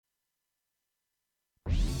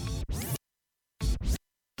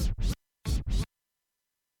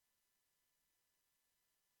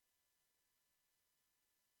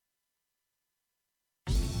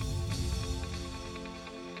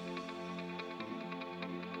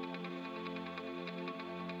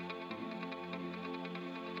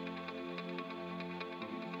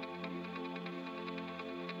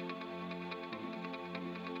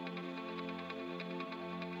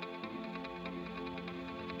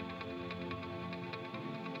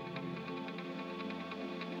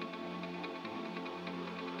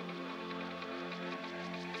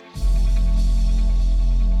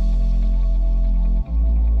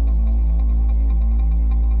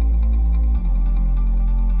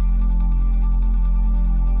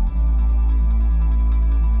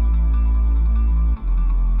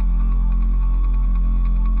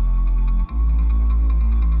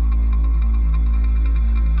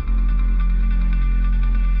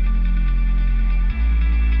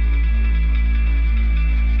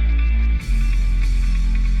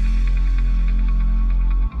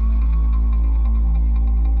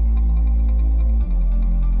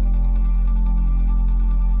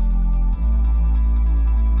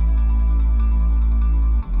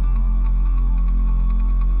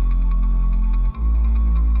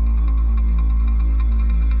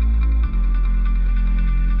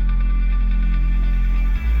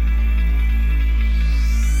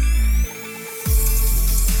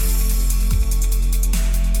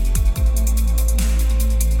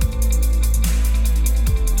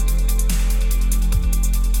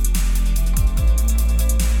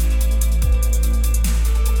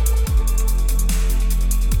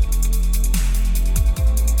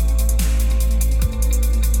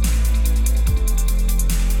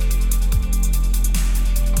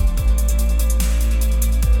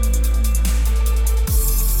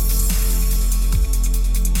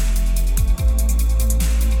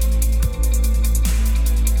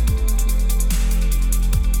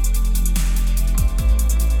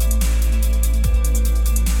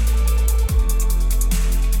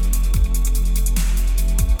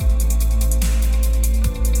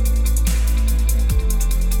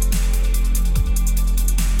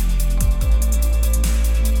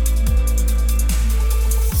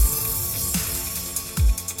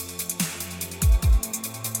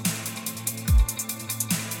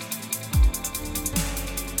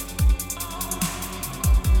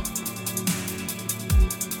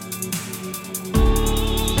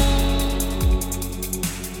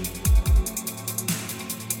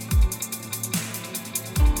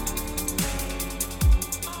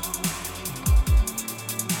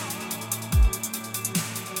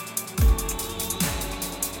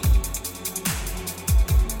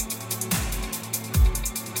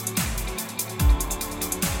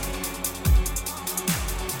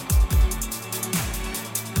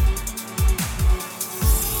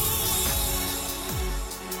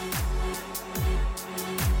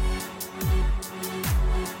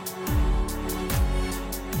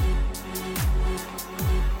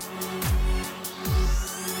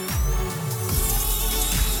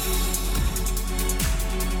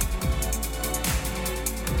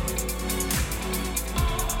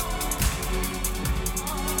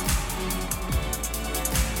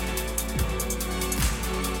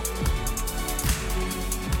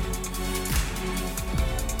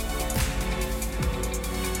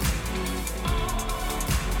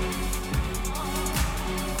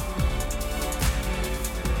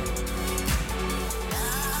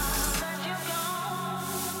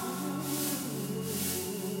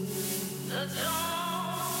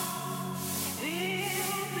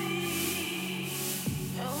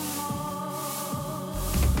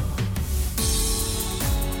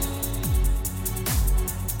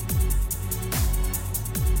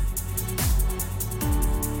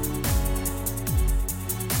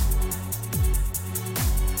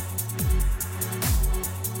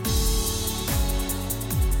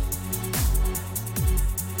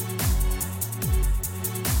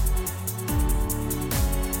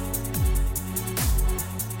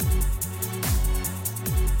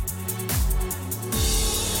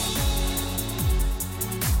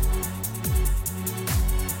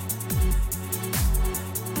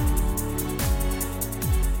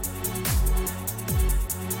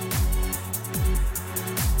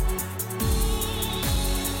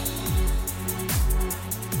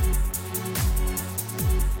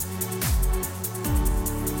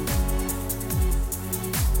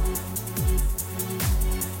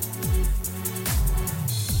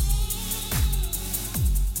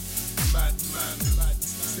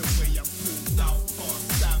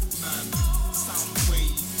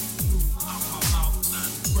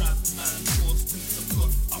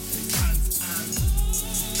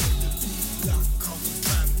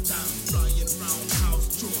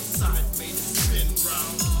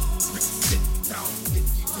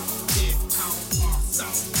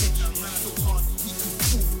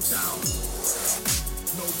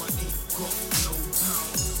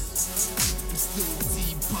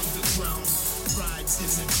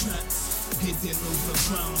Hidden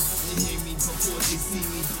overground, they hear me before they see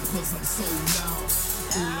me because I'm so loud.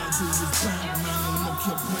 All I do is bang, man, and knock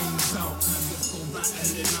your brains out. And let's go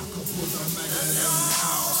rattling like a pull a magazine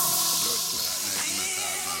out.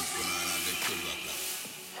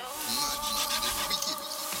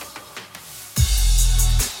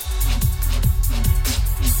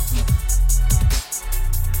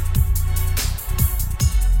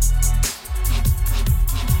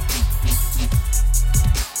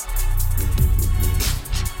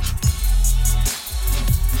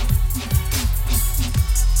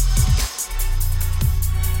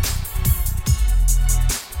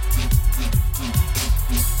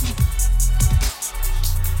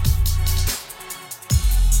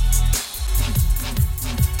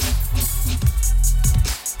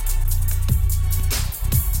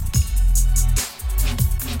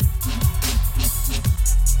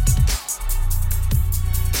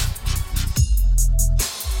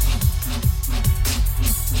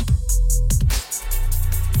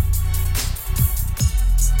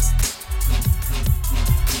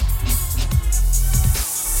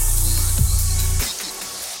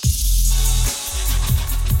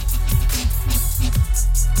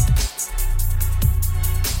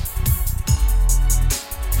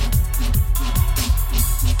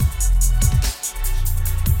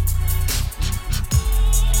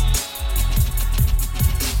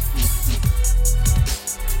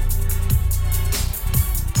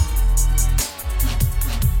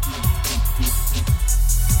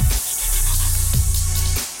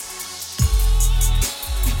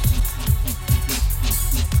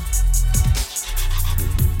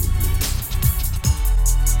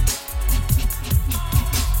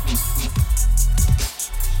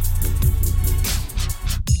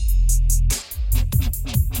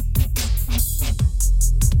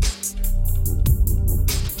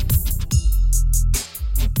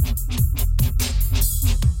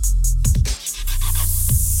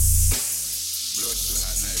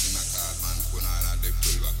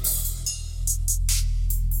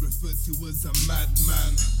 He was a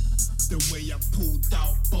madman. The way I pulled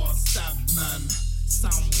out, bar stabbed man.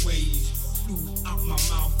 Sound wave flew out my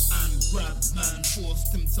mouth and grabbed man. Forced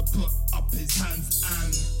him to put up his hands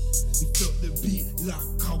and he felt the beat like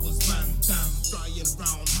I was Van Damme. Flying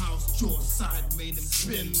round house, jaw side, made him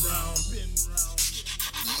spin round.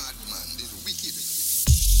 Madman, this wicked.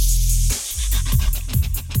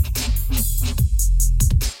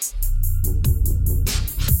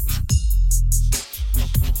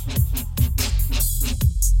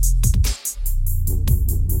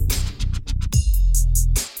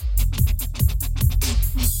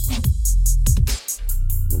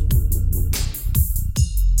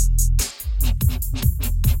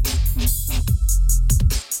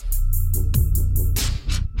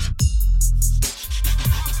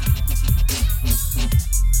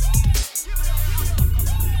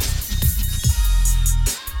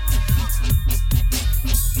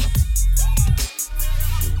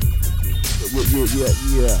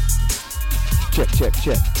 Yeah. Check.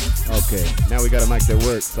 Okay, now we got a mic that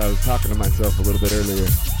works. I was talking to myself a little bit earlier.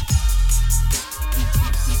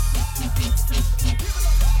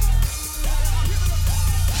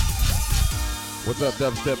 What's up,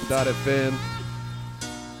 Dubstep.fm?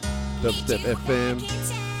 Dubstep FM.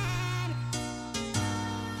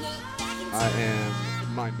 I am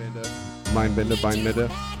Mindbender.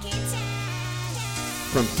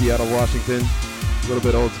 From Seattle, Washington. A little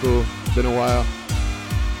bit old school. Been a while.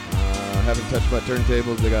 Haven't touched my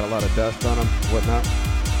turntables. They got a lot of dust on them, whatnot.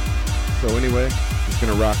 So anyway, just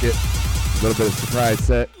gonna rock it. A little bit of surprise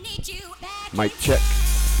set. Mic check.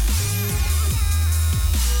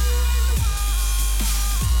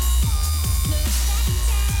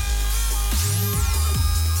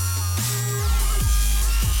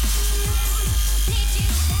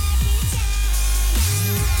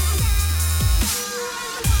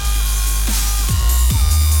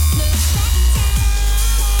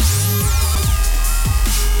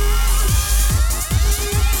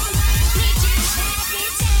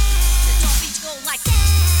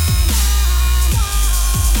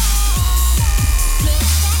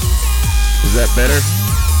 Is that better?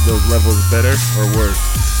 Those levels better or worse?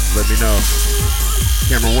 Let me know.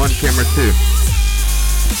 Camera 1, camera 2.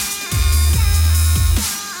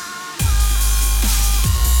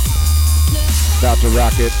 About to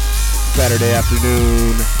rock it. Saturday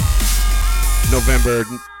afternoon. November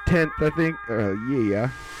 10th, I think.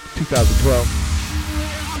 2012.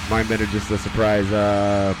 Mindbender, just a surprise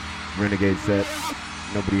Renegade set.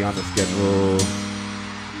 nobody on the schedule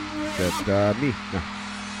except me. No.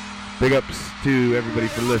 Big ups to everybody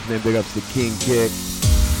for listening. Big ups to King Kick.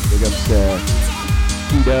 Big ups to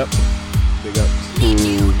Food Up. Big ups to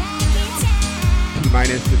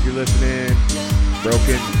T-Minus if you're listening.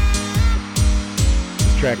 Broken.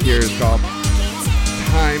 This track here is called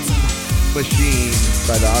Time Machine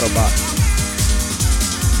by the Autobots.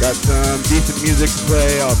 Got some decent music to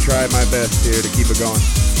play. I'll try my best here to keep it going.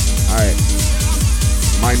 Alright.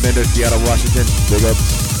 Mindbender, Seattle, Washington. Big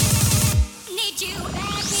ups.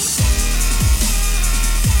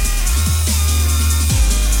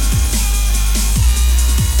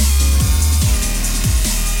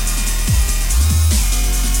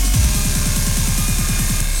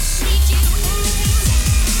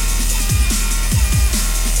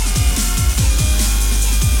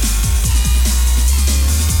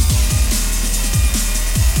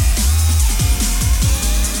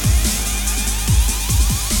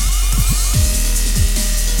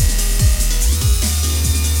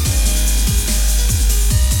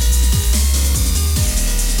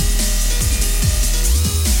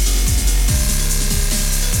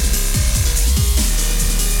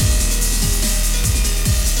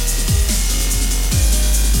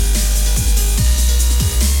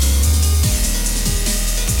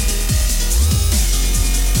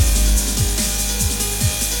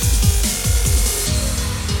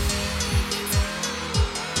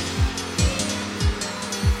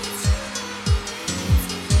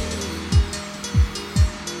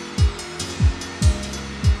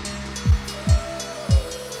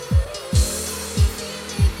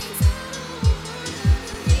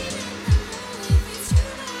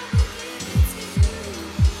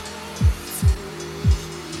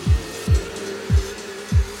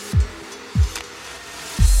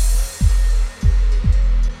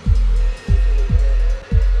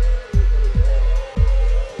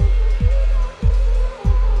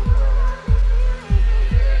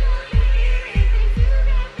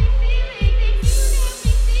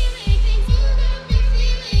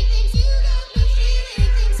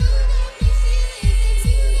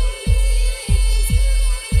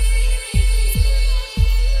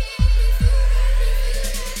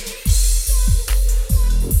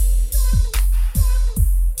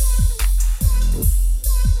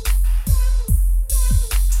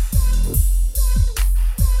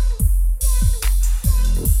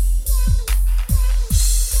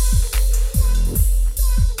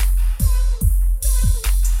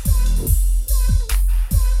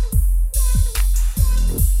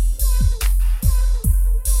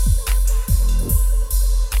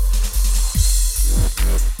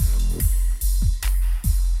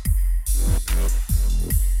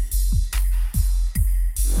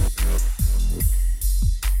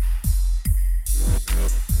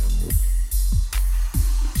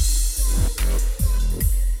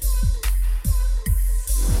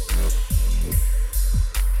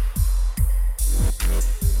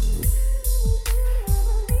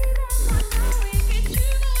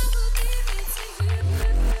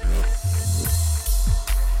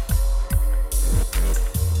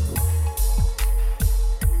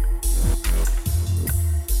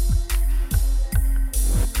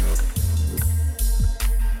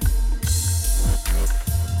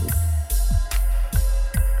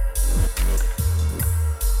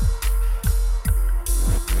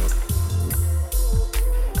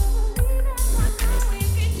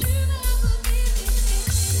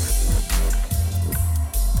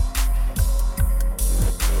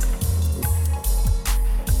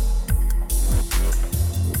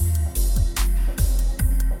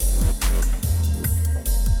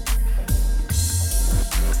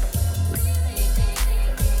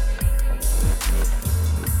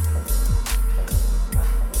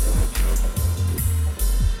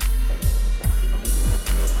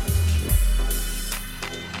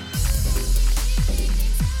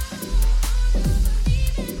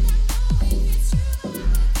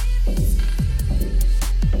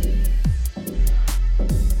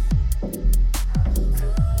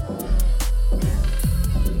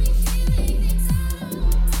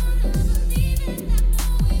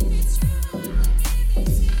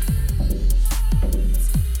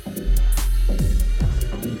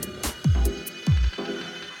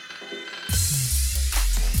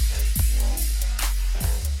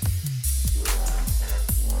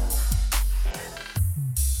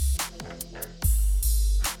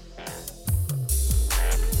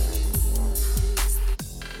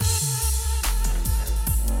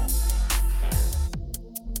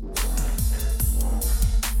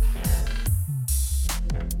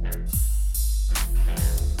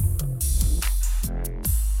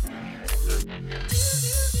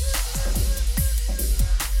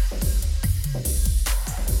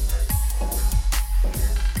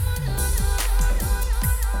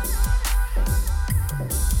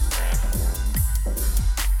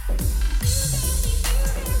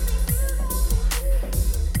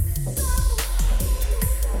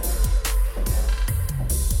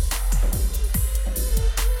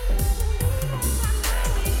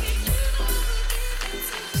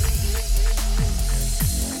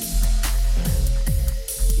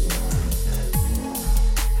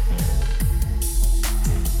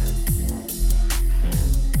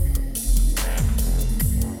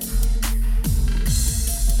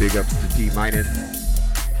 Big ups to T minus.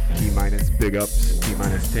 T minus, big ups. T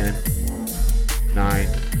minus 10, 9,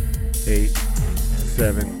 8,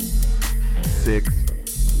 7, 6,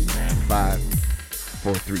 5,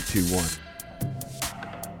 4, 3, 2, 1.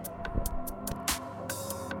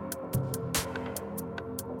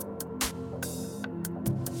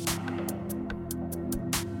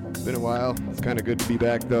 Been a while. It's kind of good to be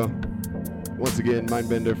back though. Once again,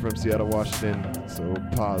 Mindbender from Seattle, Washington. So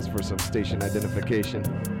pause for some station identification.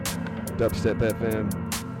 Dubstep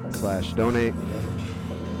FM/donate.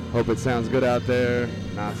 Hope it sounds good out there.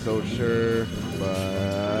 Not so sure,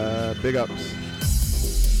 but big ups.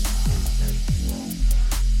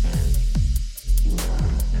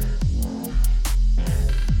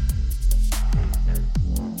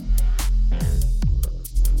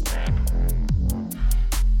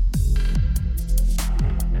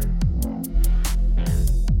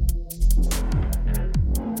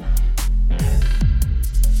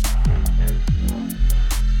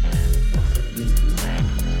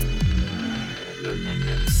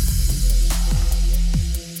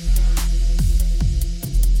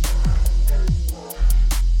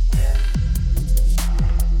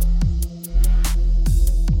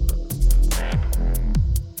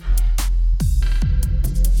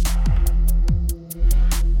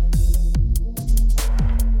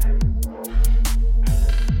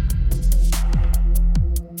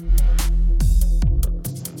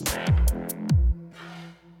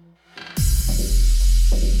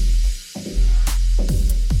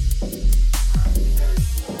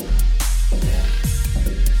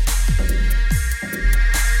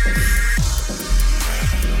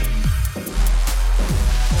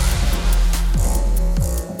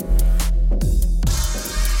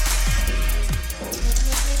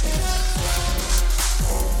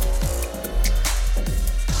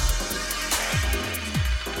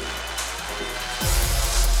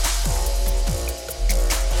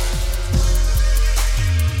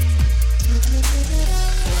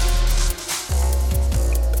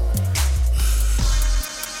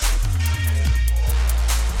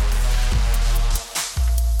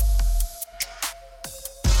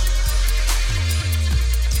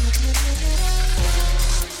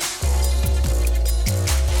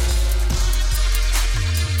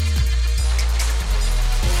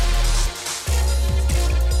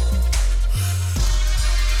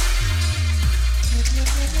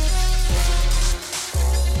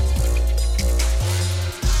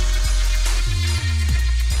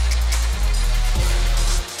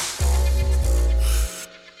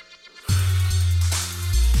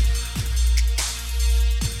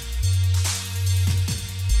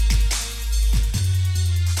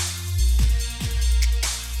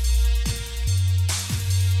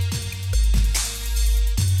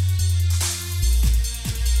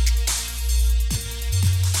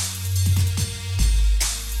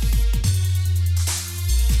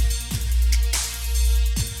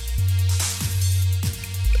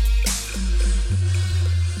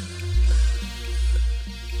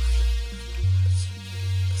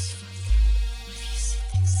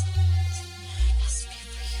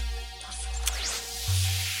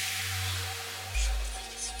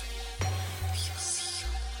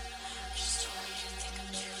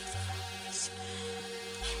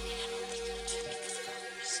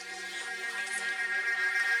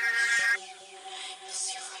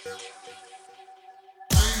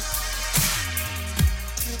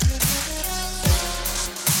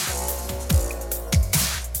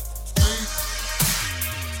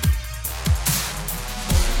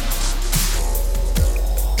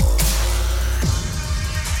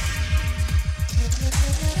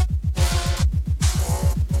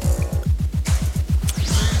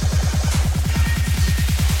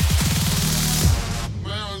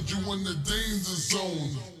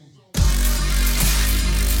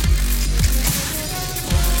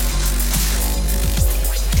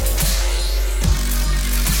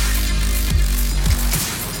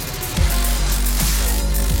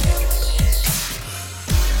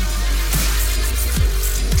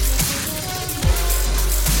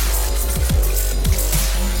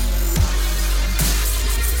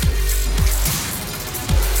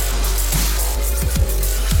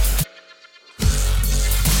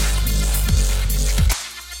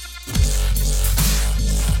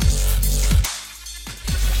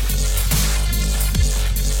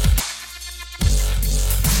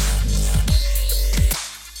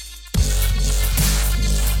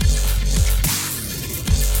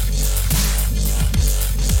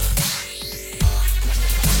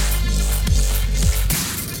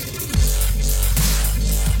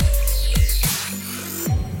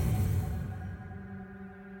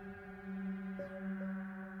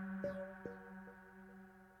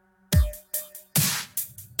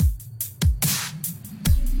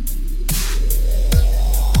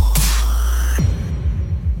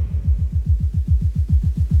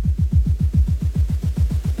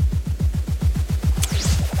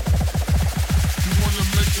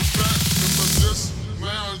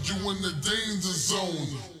 you in the danger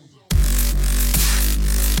zone.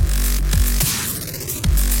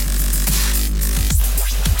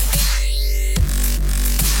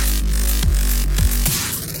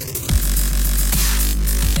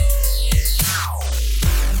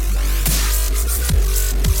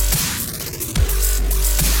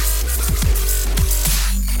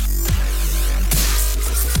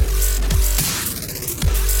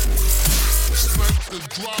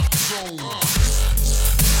 Drop zone.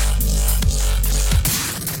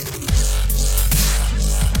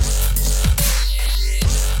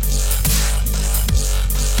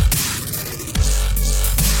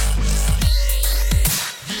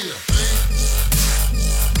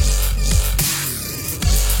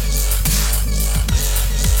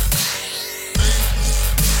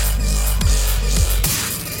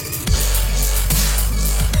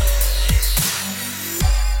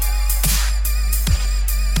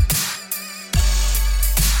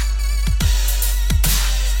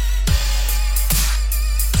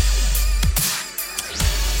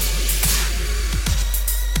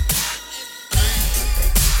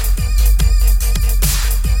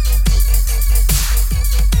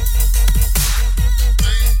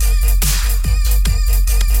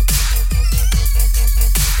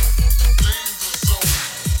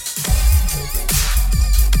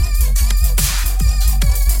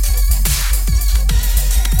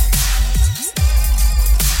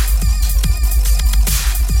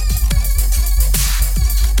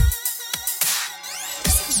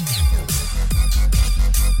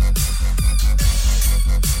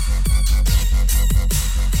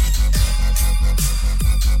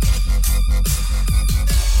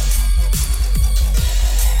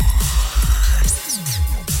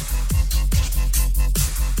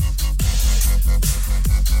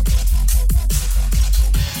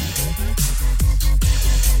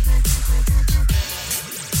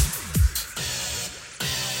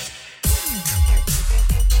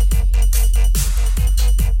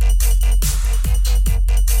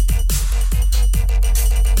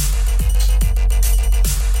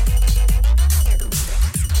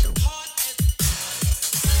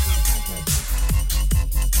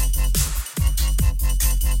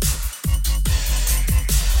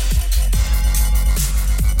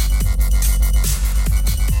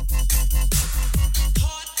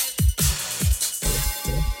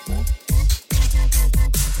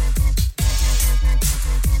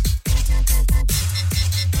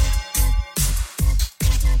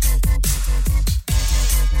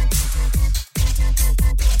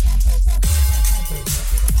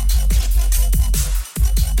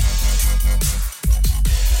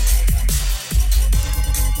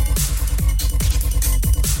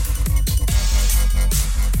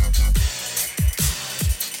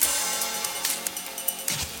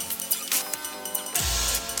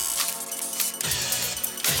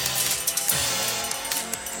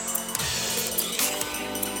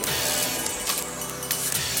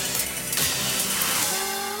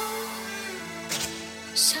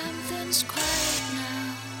 Something's quiet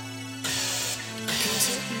now. Is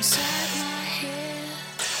it inside my head?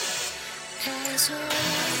 As we're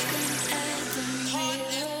looking at the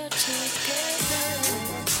mirror together.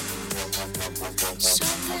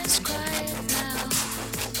 Something's quiet now.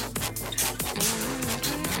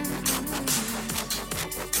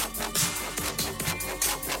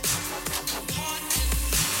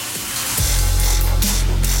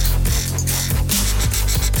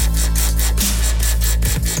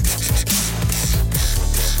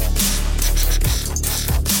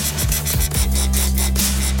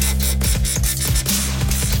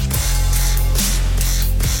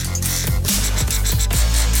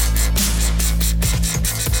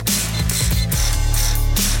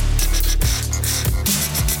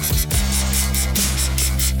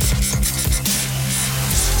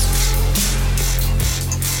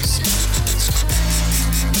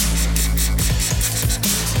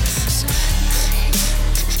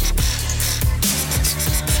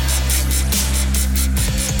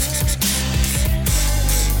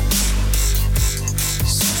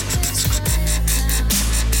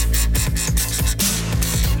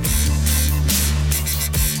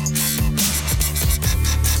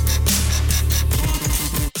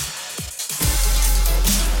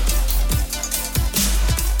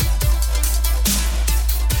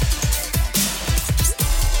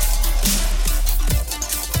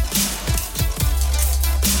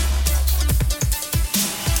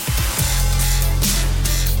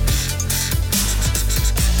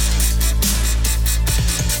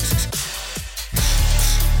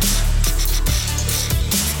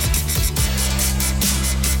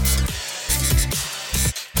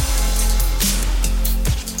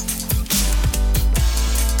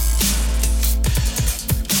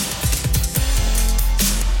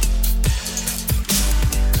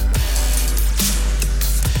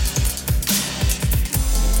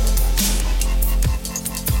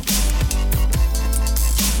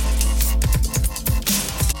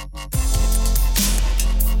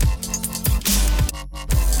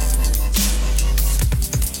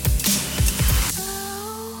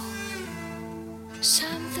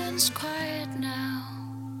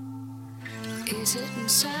 Is it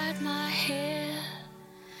inside my head?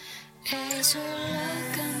 As we're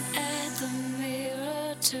looking at the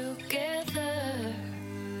mirror together,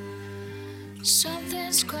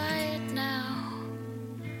 something's quiet now.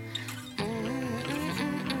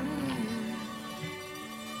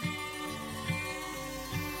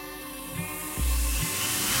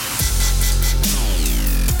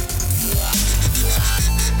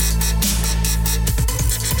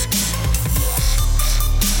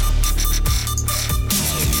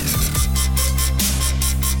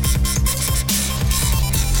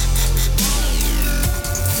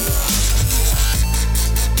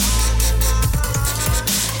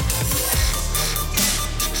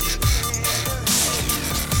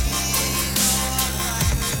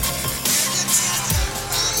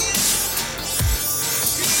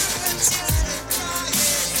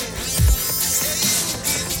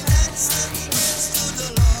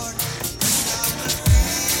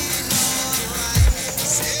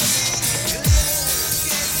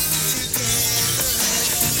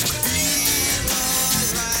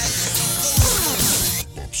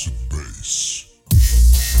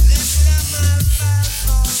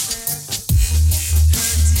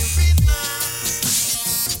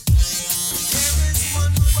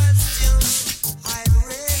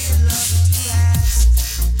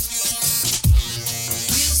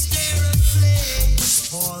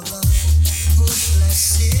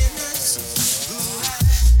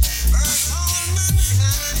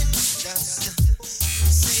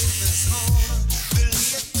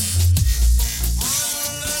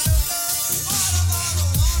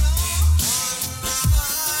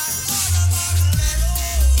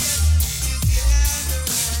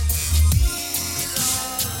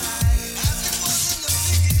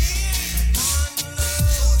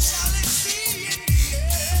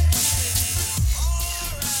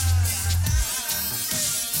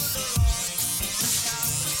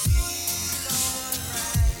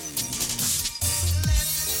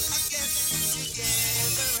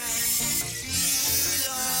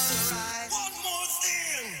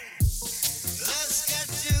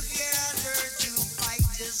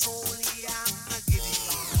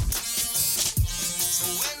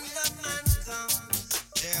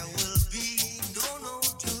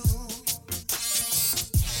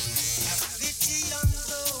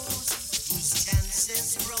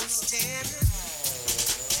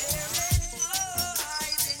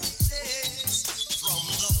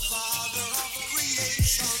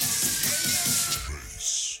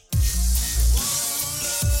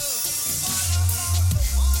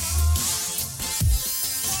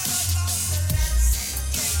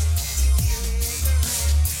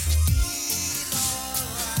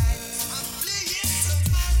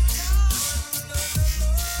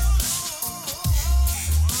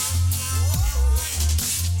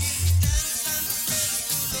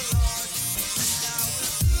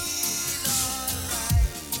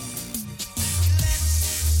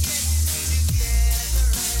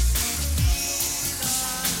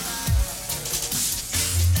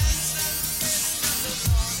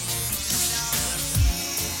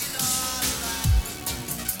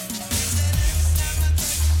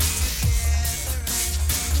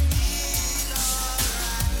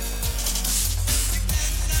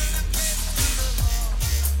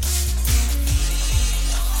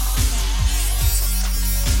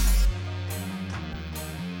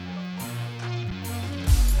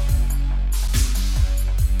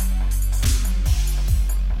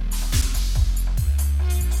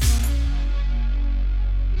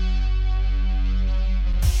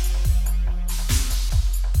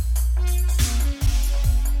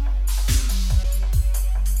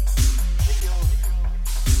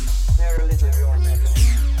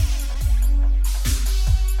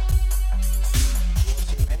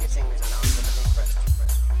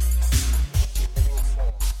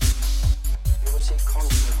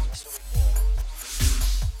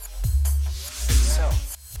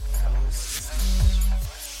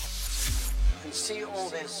 See all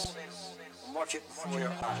this and watch it before your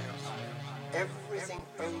eyes. Everything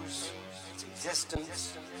owes its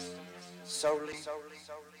existence solely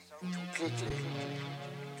and completely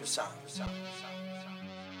to sound.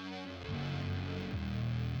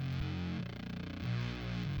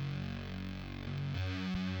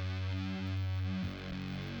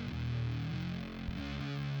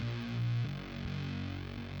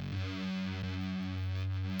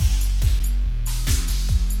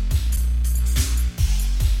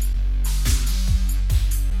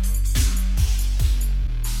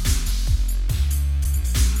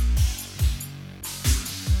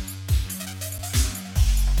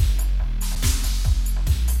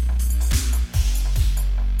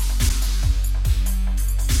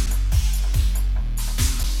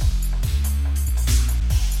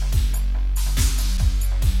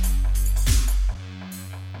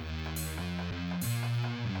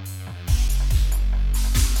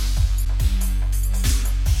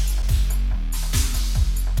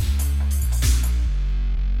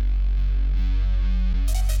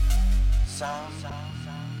 Sound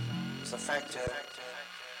is the factor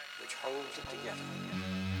which holds it together.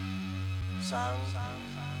 Sound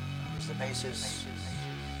is the basis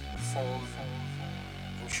of form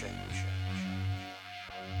and shape.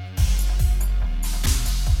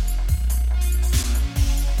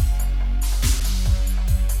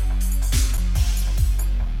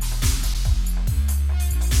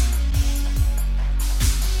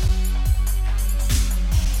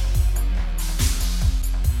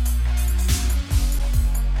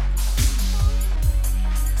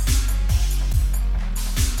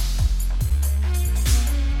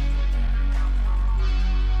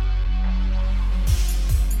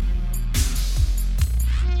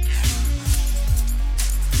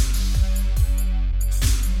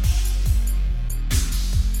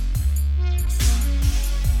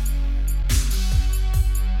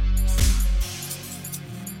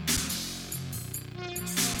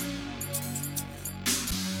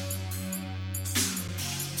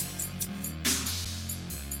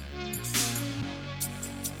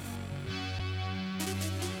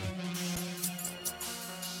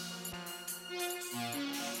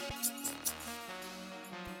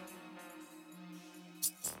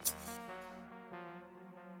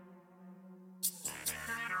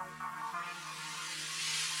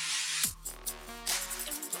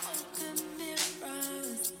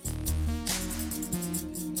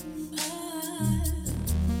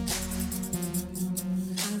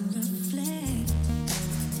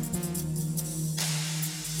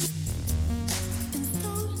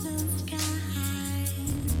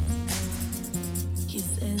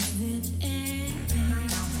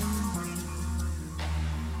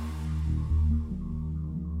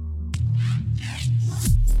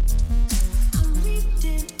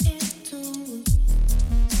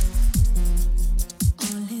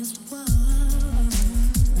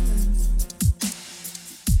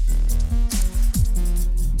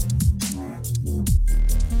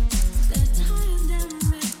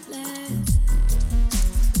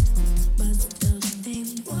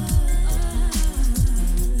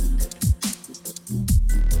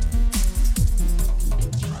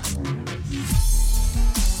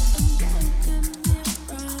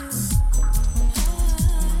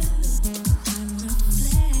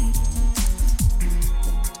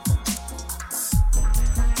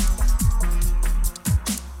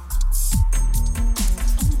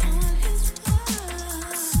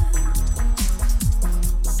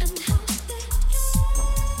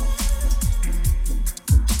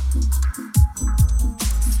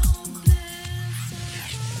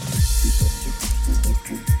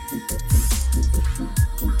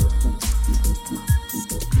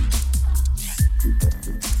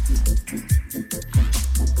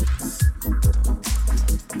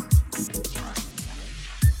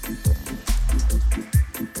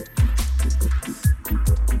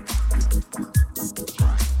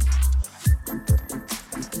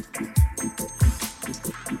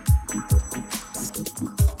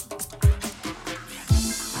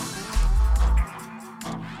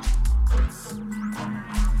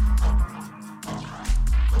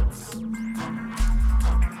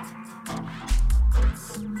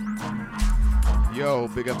 Yo,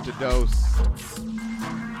 big up to Dose.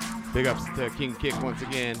 Big ups to King Kick once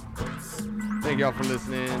again. Thank y'all for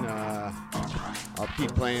listening. I'll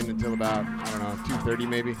keep playing until about, 2:30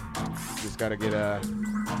 maybe. Just gotta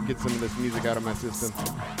get some of this music out of my system.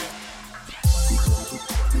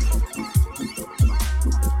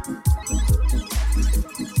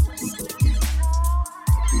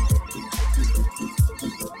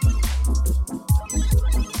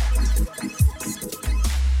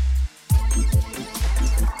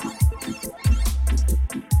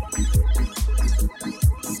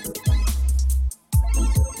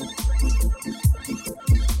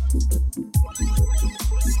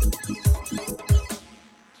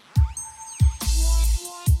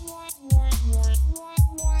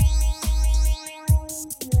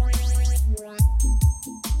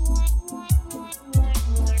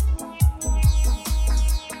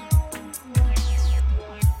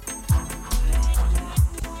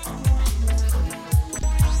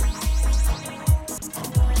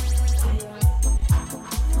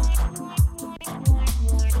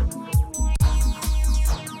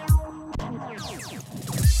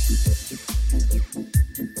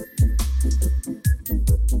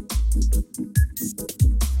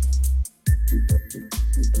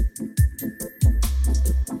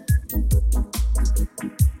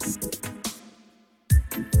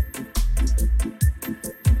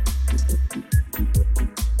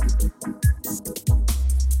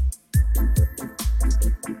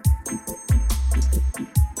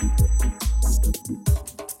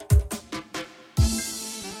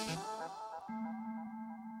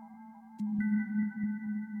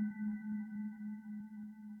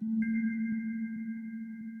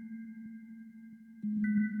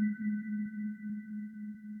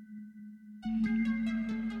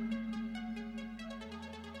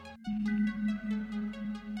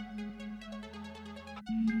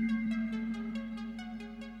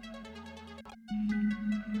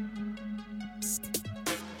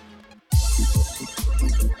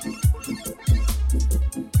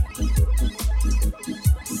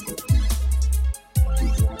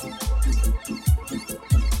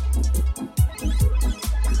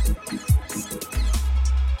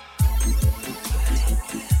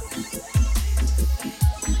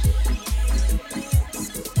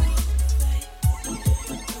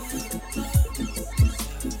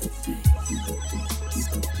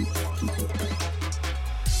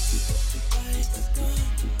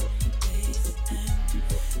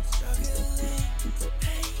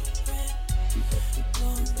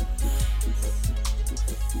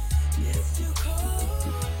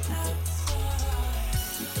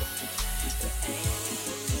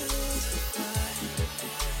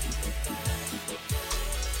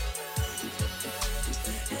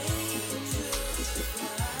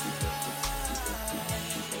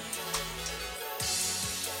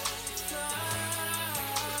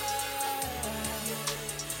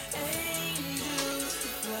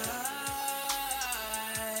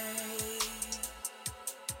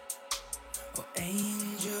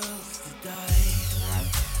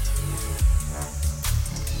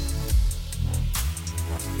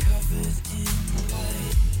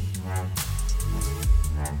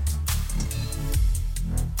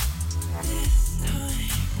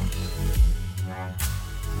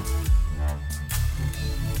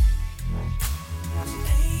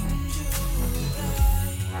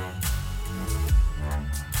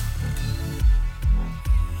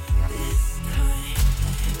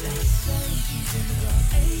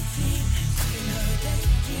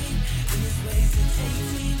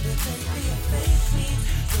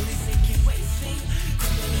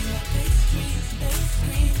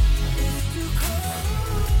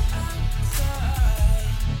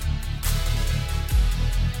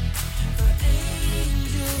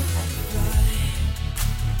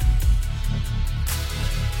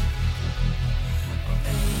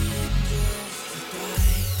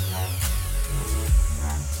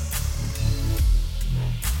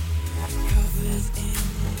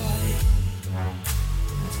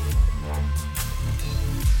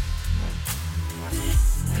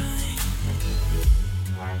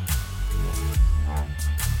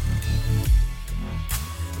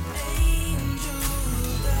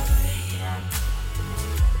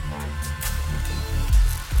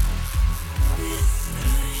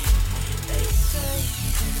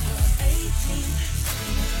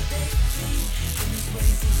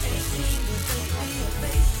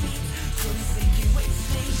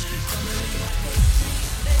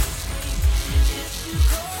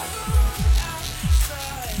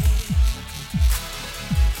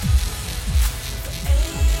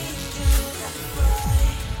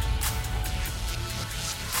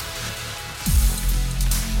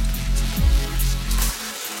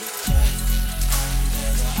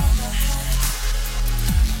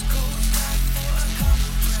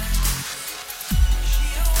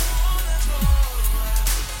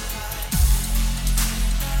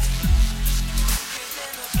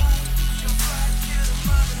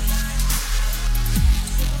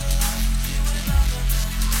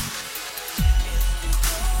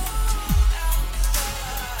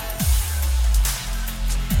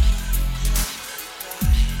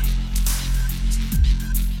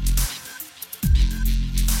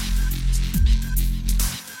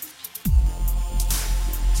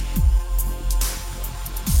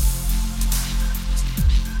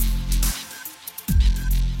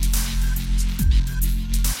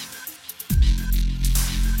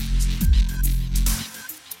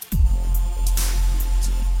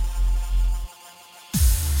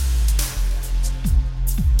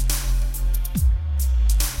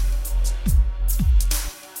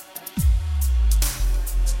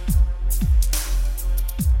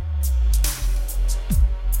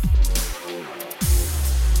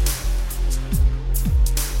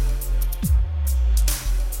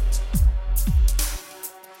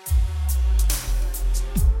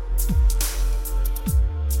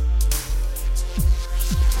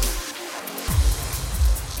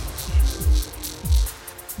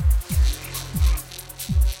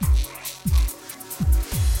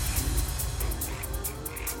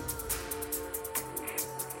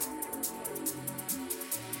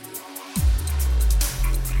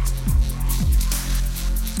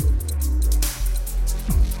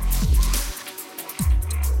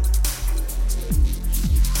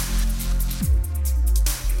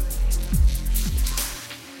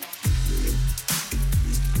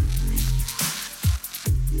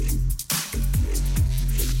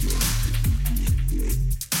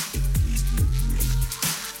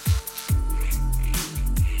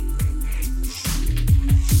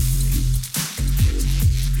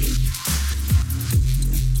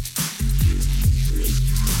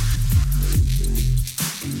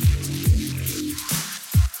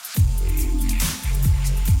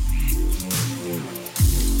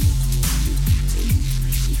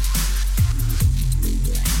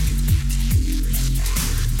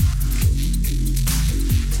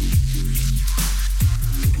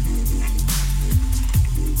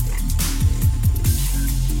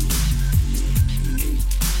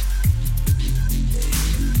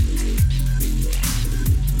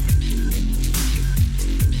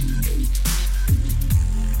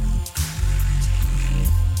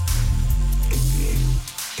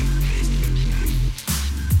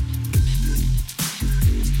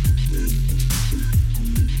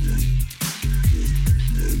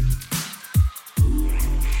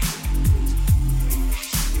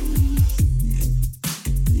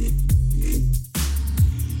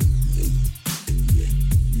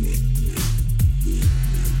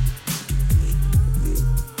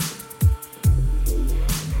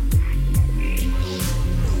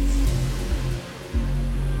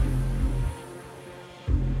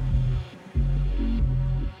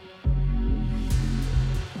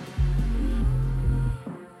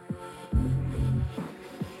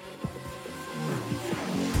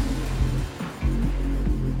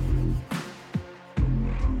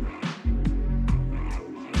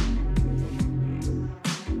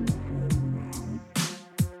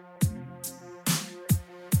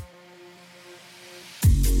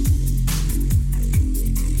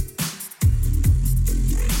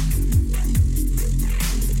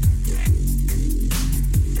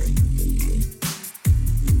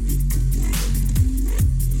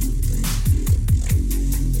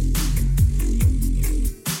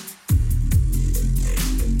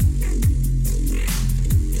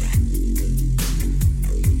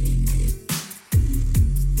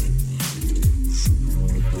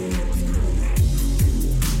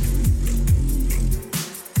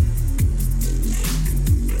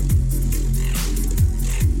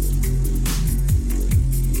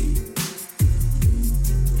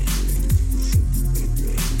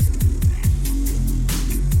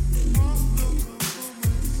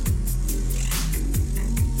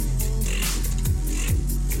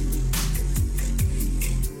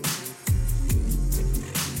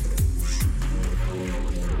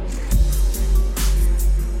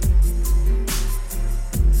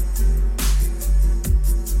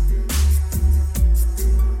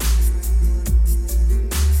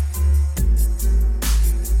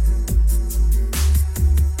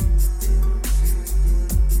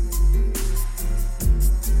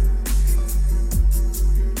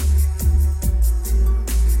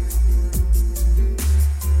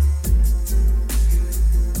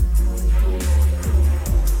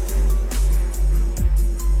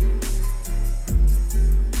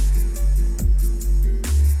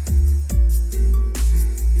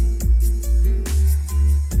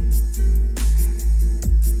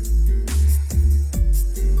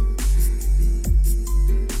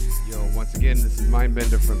 again, this is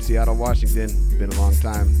Mindbender from Seattle, Washington. It's been a long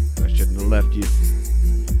time. I shouldn't have left you.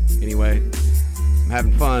 Anyway, I'm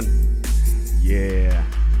having fun. Yeah.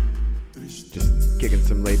 Just kicking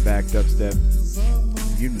some laid back dubstep.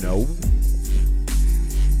 You know.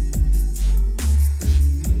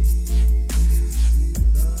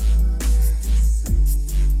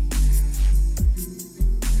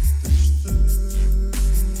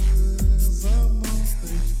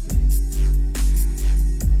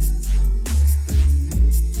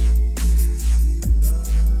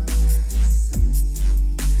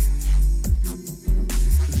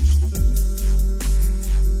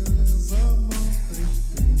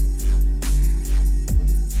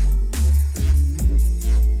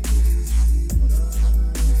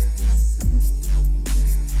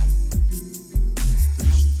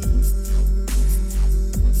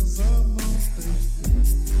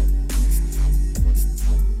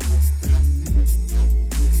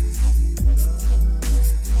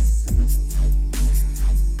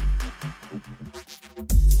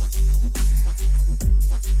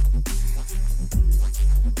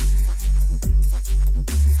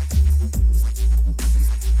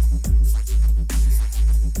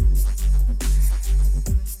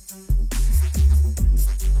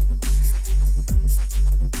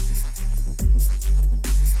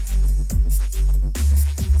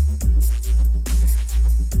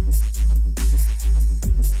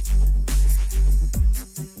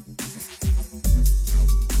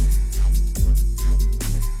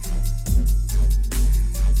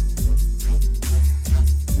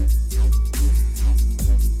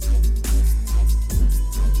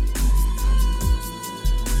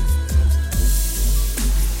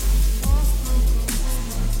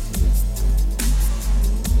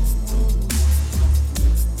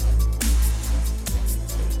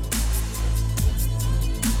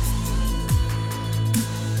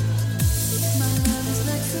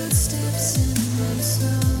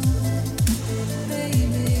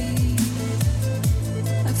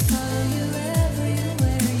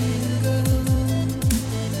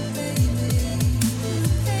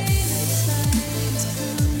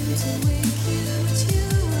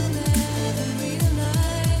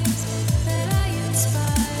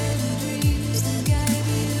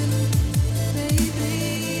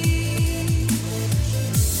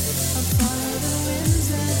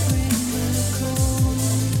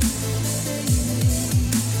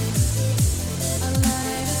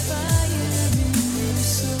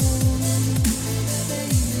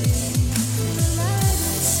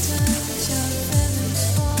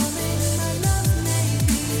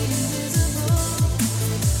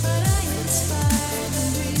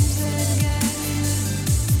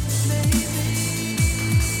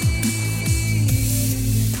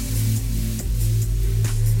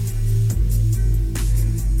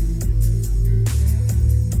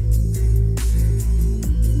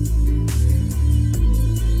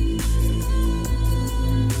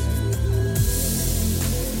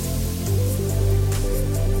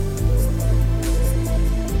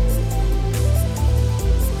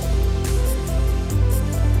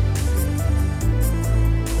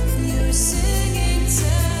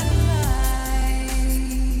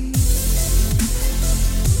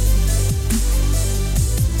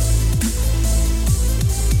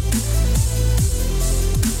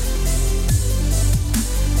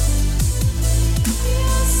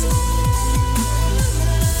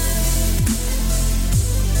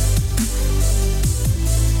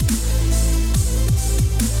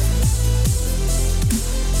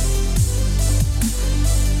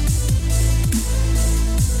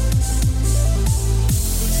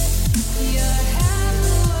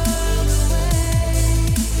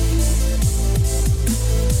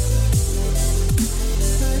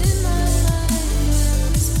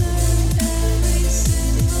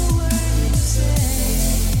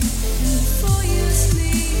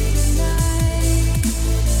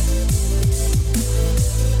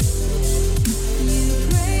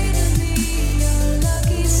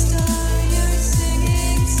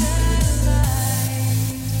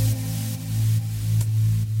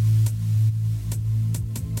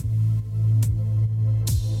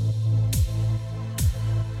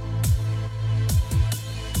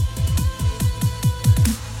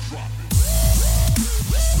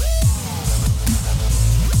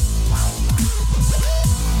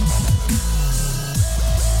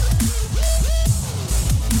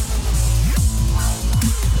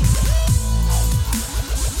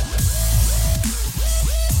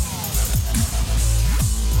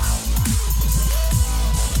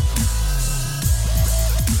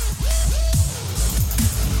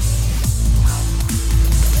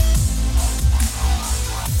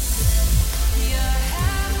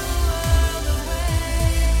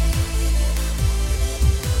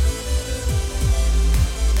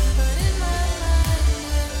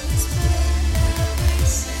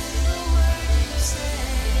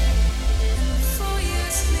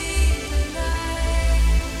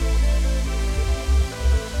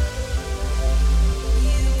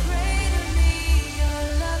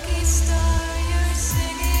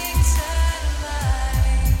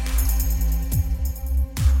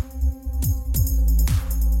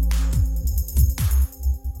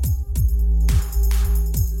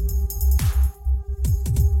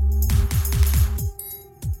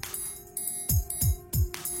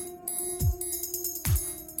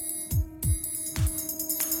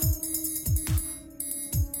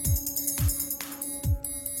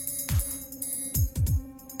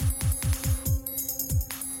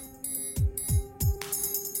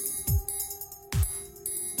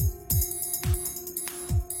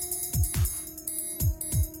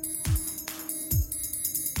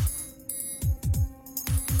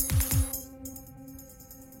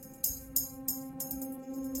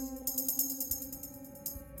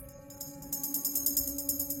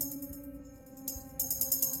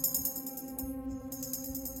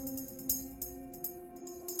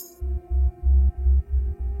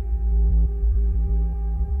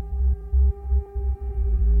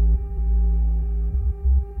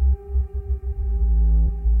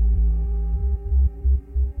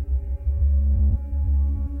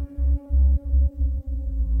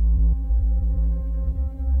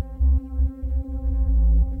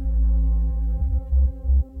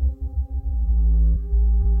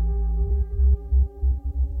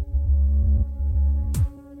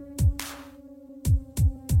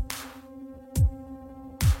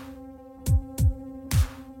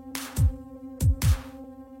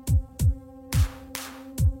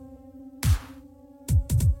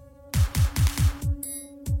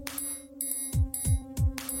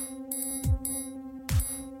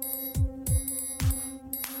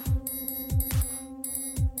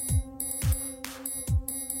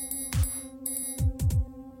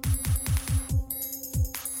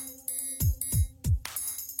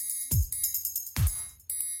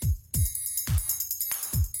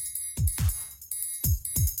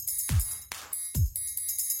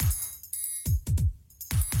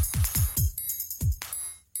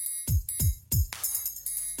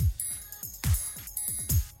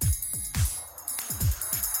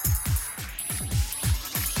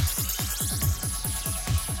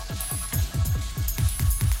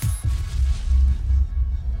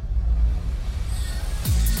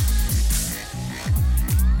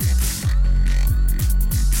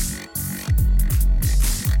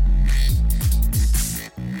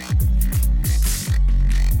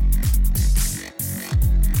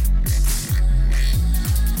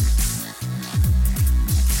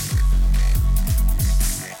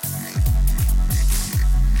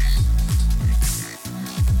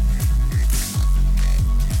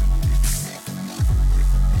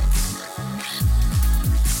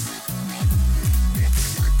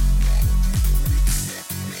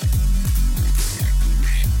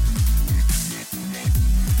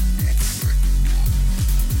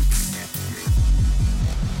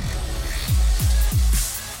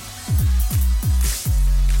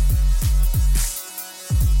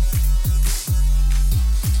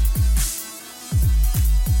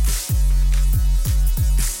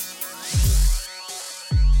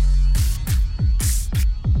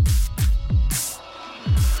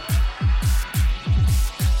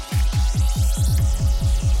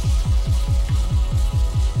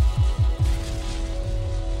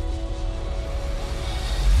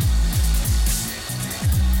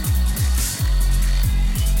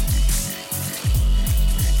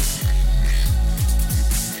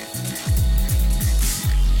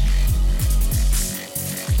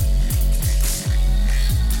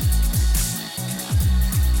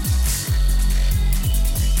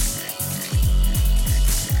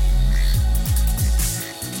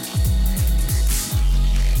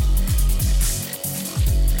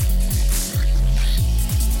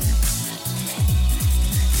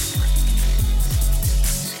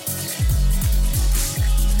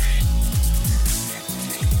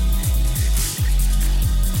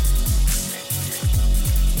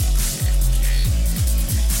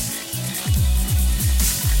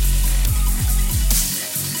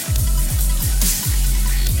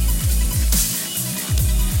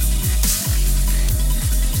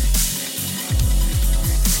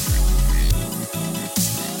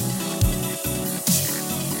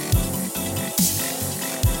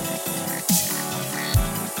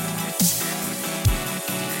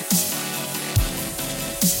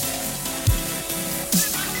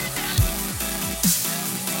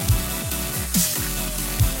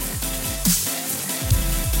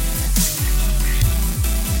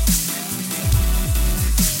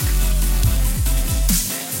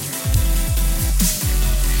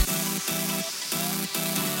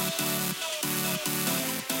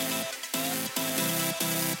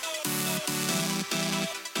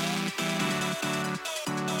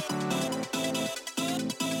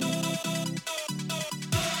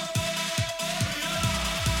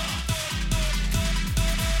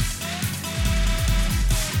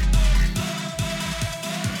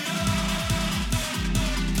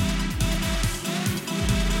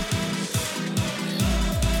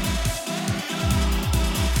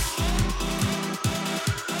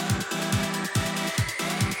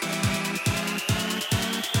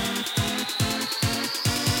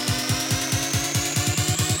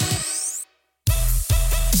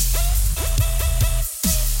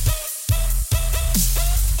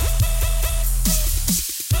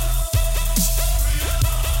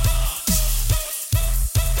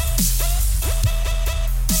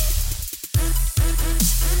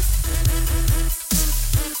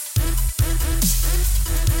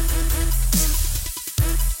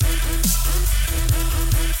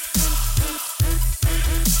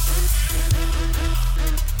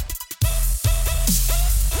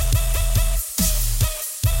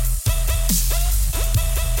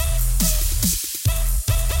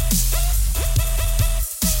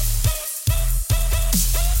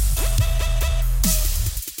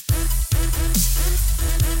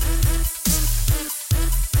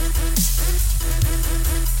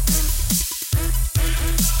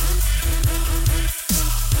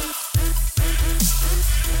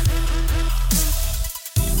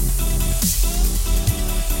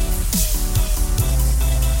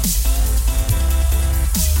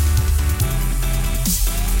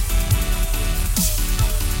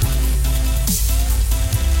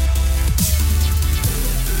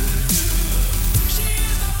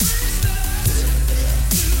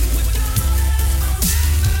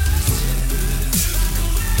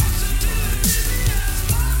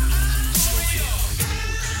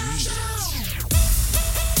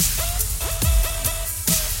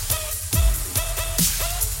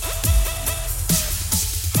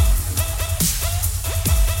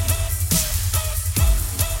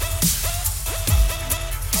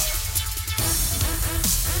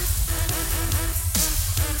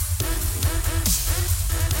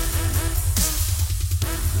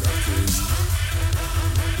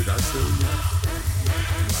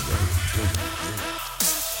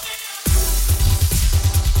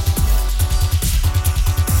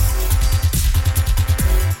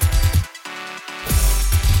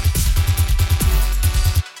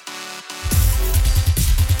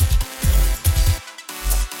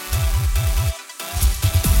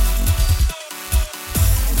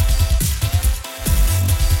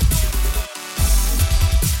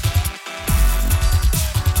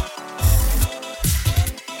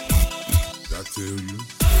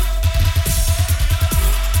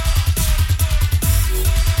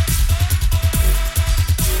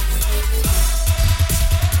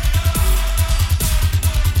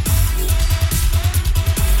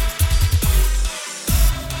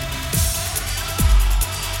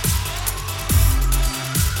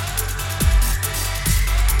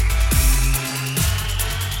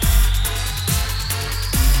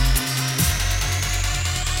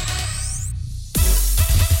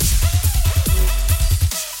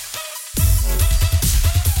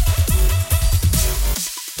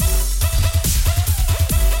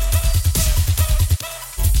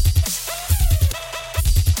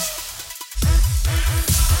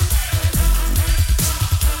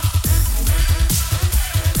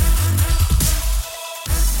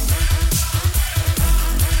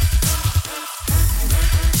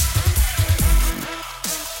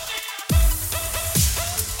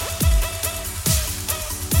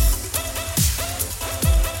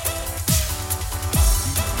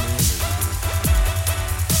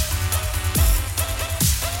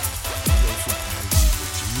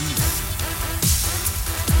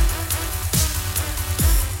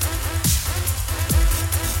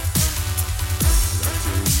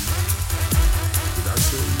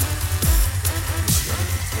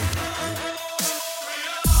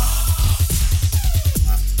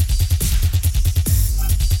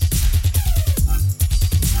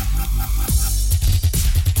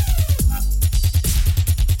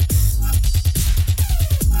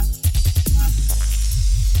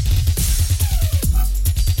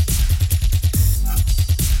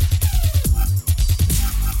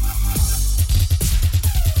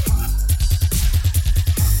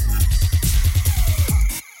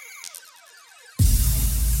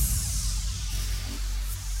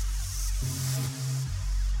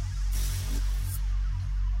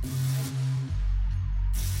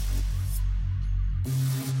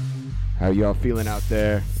 How y'all feeling out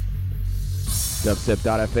there?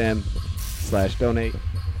 Dubstep.fm/donate.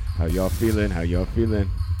 How y'all feeling? How y'all feeling?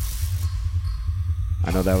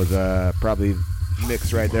 I know that was probably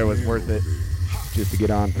mix right there was worth it just to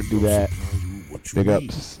get on for do that. Big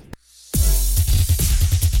ups.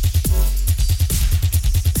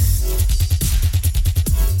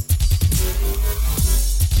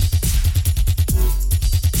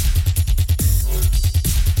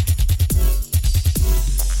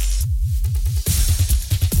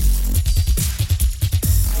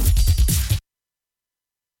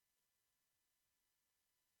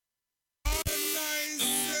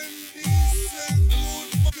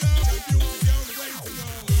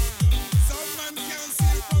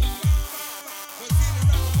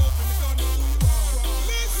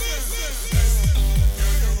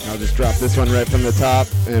 Drop this one right from the top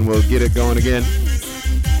and we'll get it going again.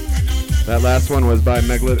 That last one was by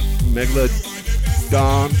Megalodon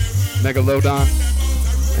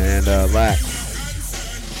and Lax.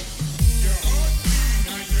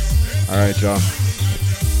 Alright, y'all.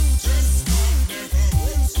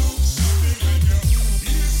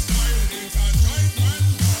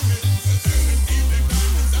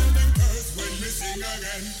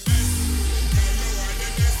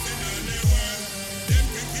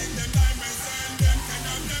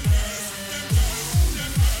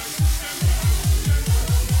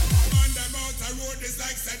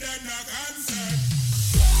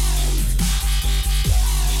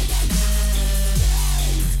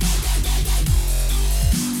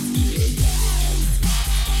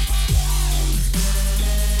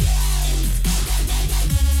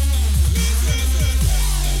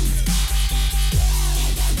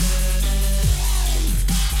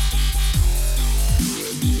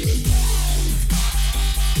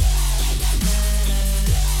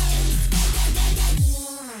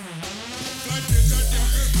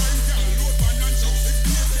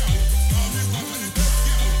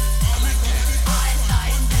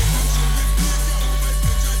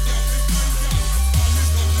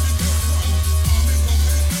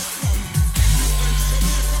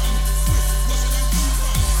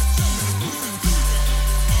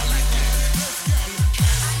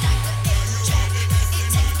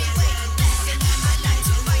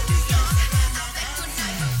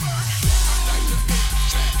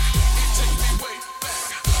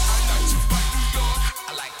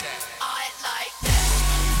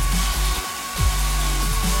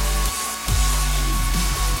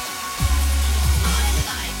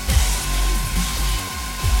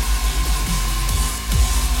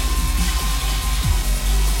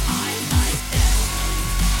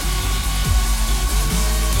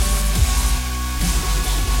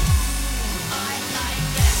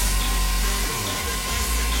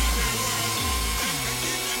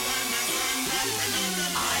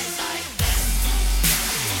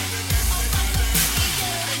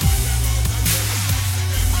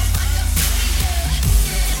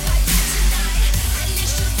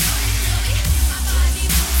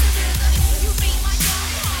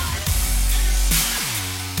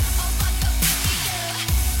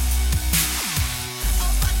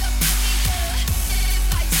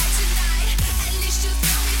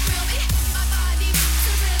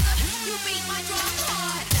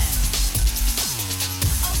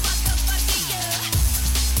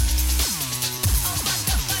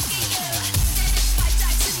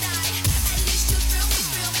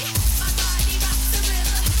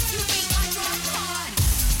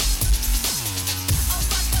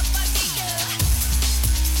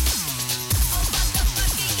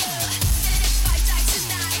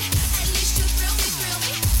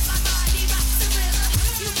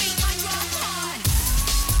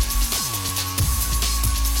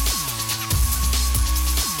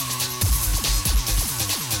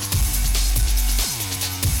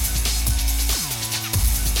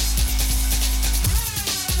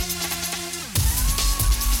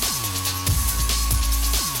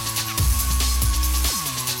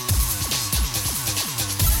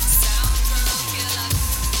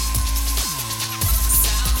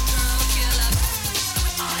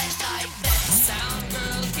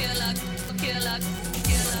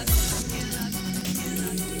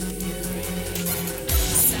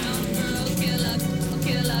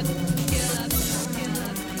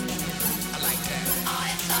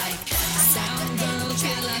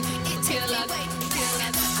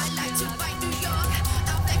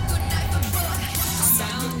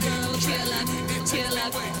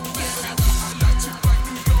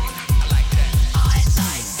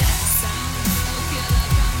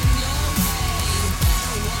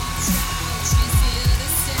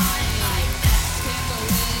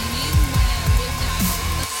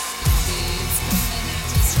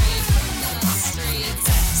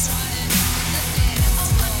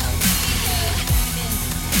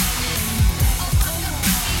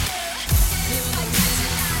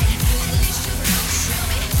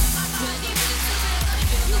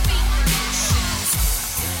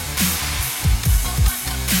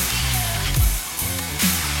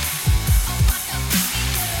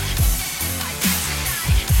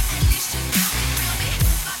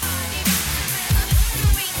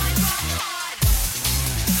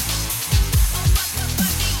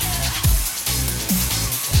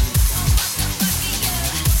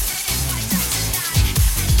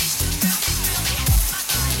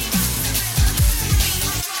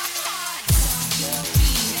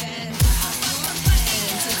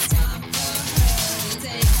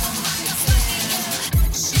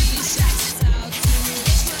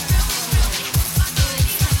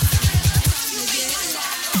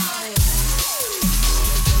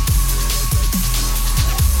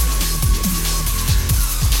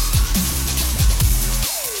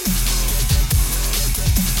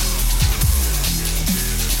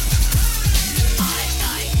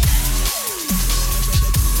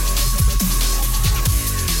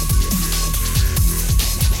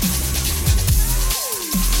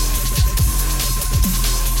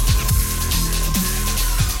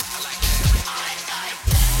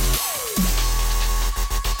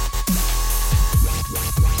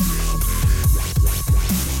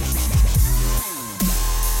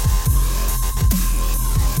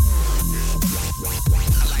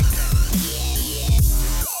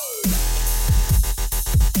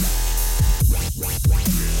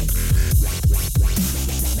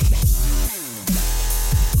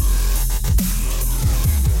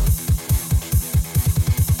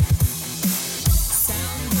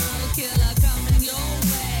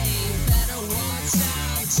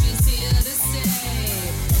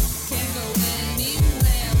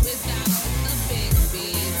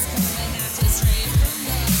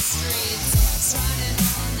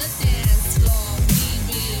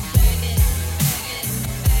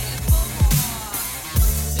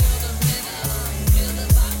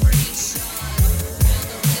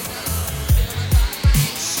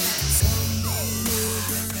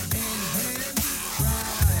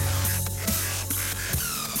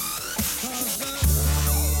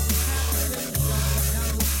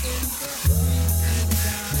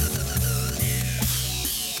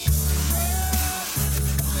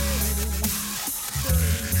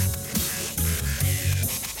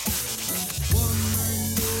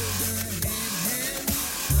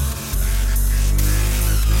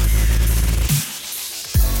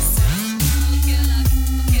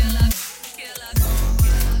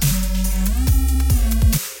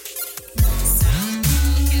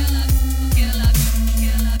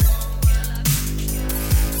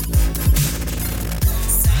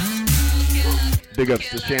 Big ups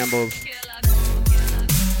to Shambles.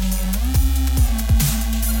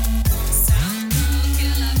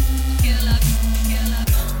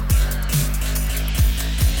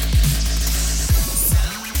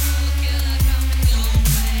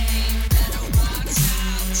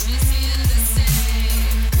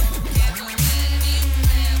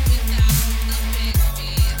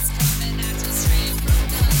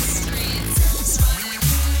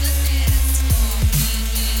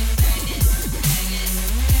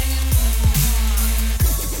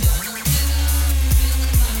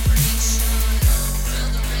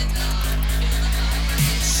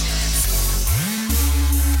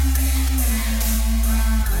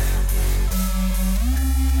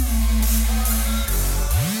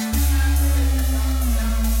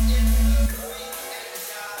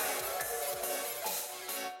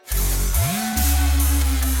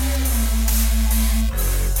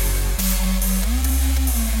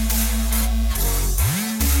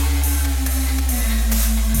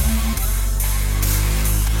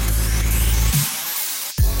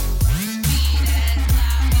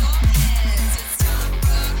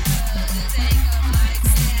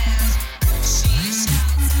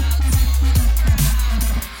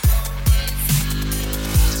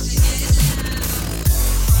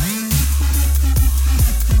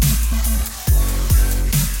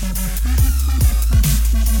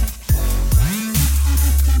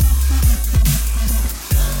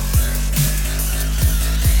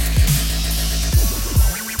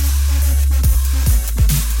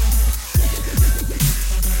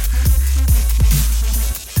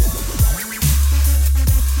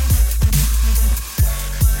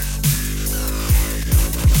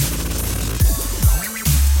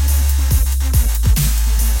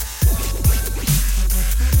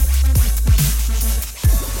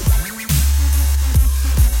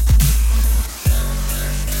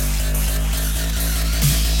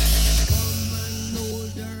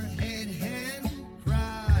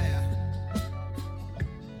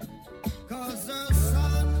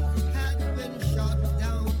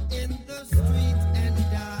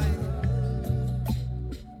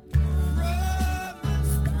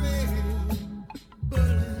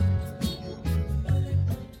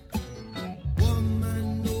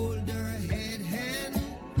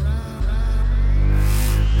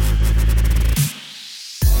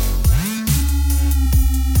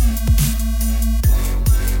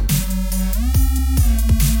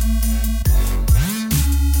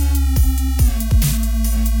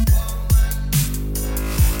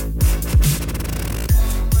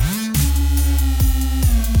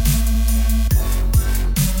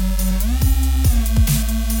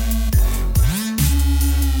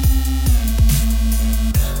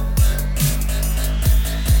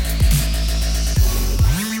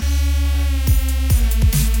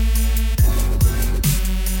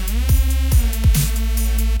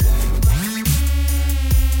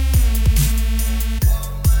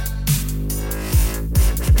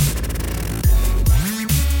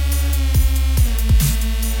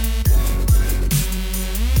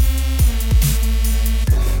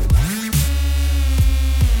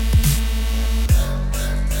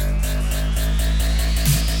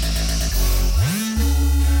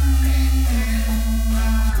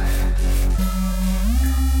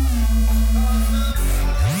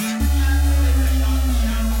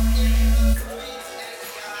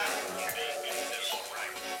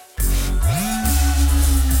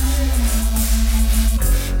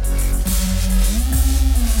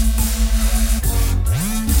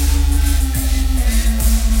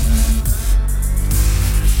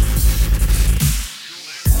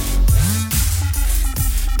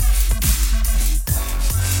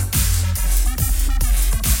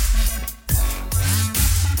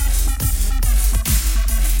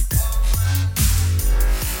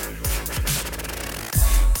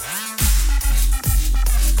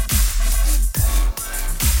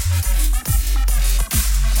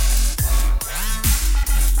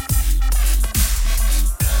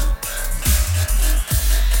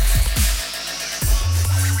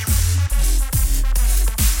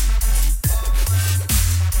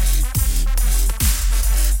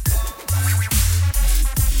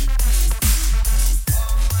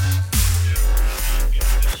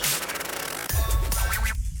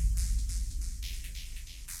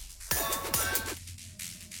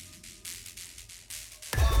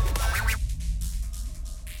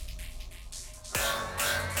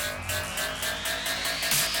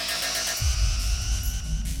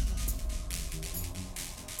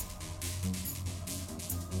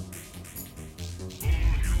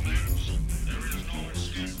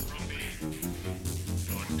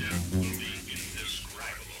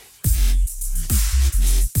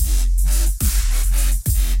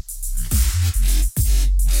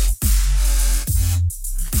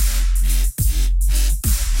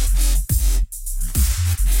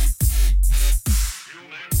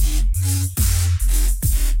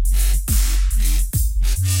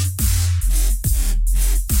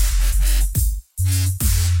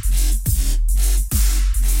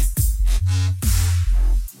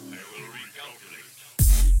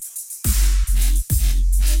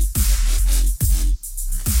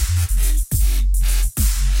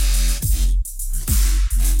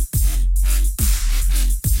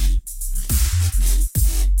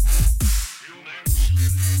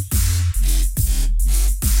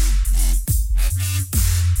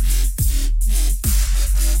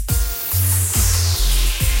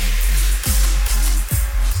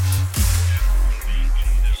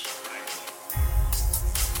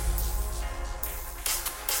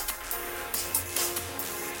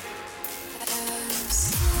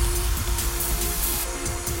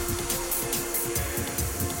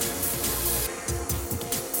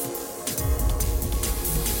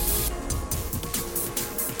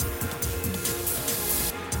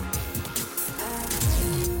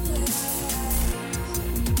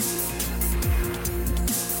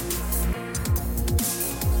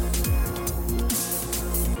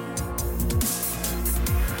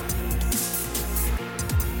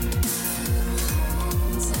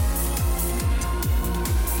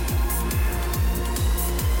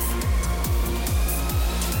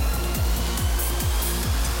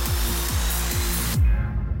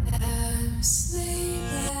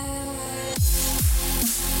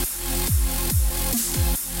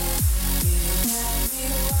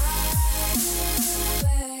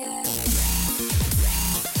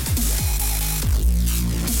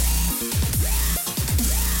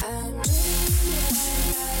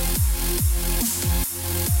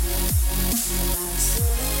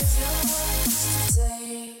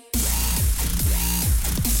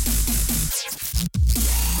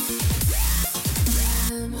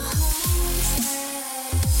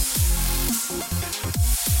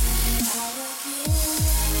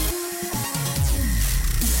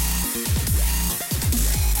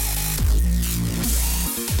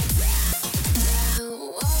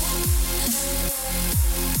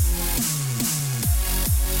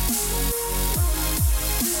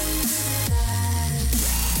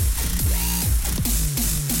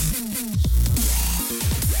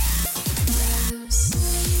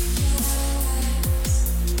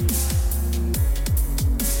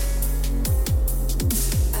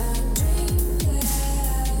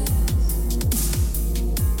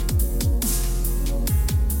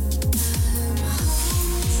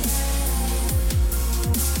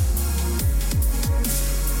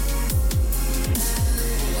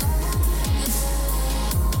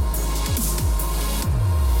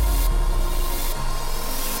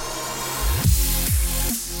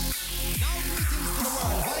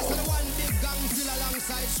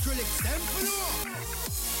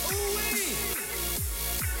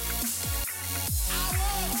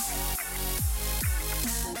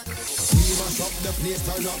 the place,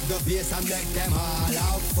 turn up the bass and make them all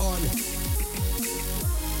have fun.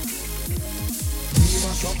 We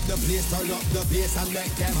mash up the place, turn up the bass and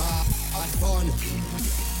make them all have fun.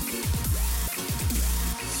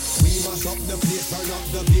 We mash up the place, turn up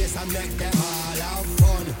the bass and make them all have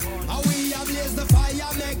fun. And we ablaze the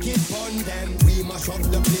fire, make it fun them. We mash up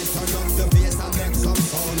the place, turn up the bass and make some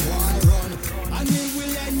sound. Why run? And we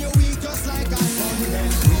will end your week just like a fun them.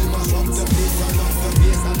 We mash up the place, turn up the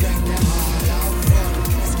bass and make them all have fun.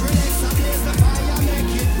 Skrillex ablaze the fire,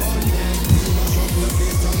 make it fun them. We mash up the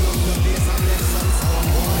place, turn up the bass and make some sound.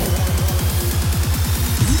 Why run?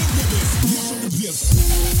 Mash up the place.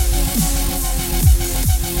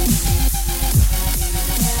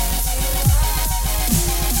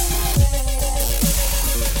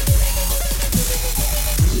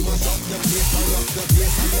 The place, turn up the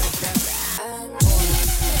bass and make them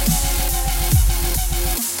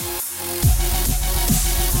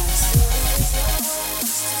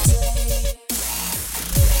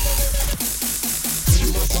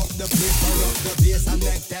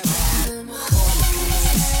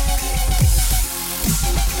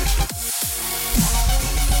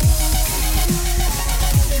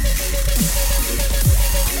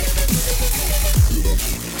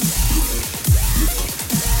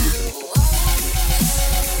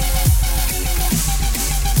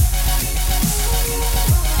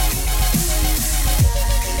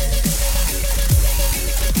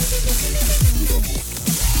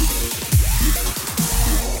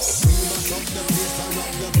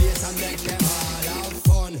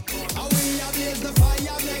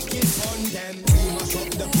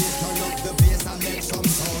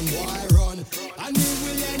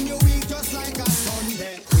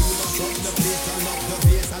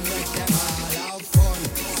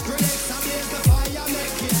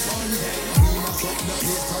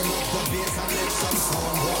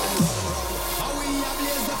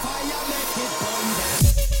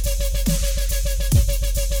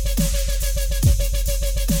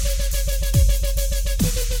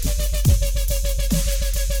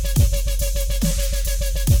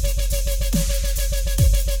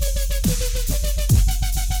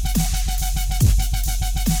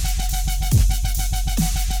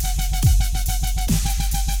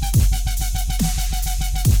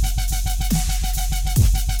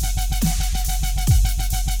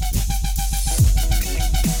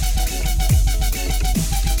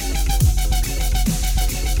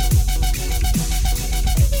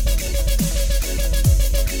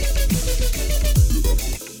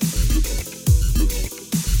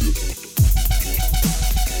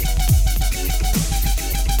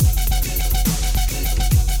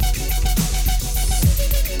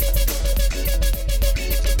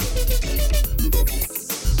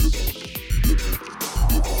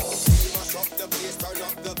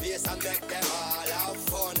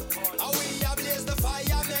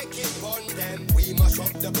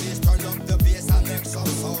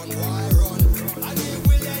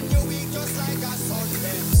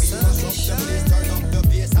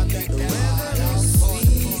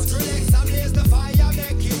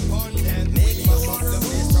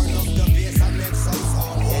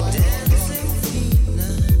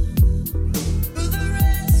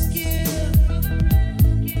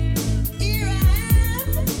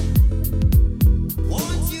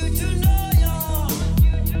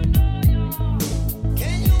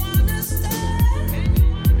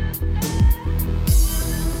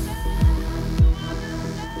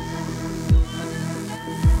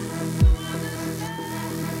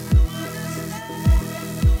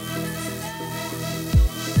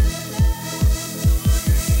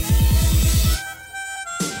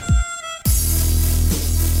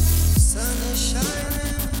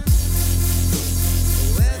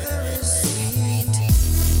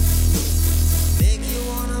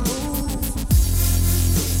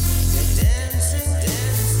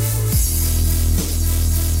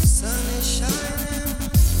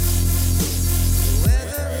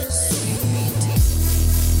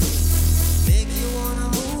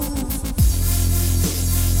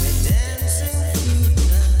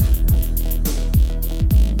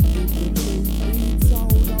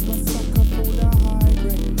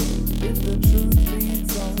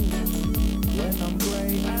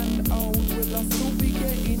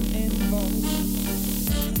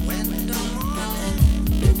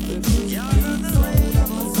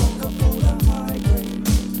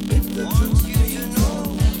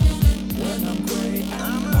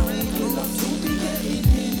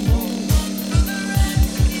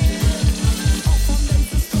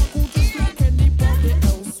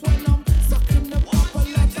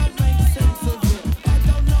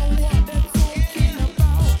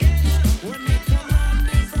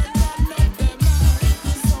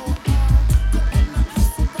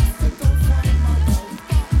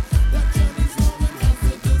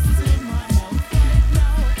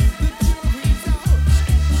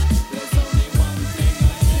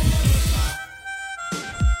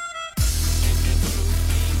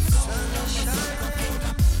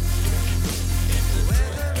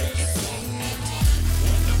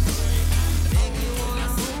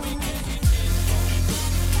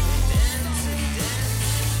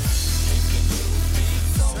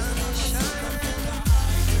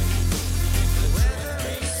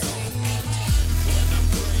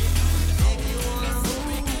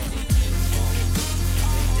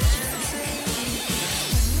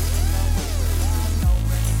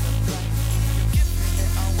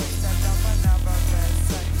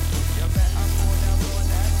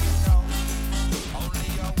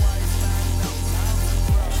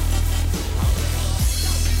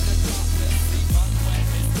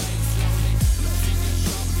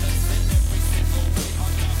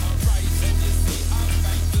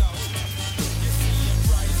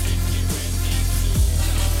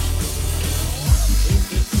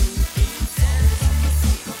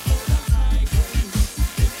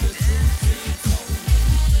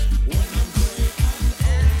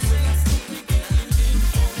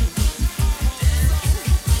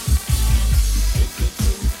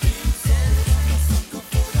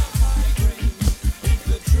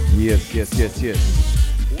Yes.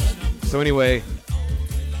 So anyway,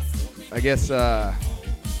 I guess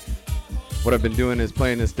what I've been doing is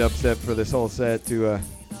playing this dubstep for this whole set to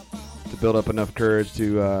build up enough courage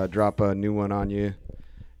to drop a new one on you.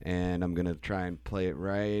 And I'm going to try and play it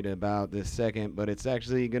right about this second, but it's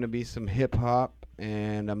actually going to be some hip hop,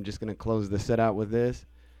 and I'm just going to close the set out with this.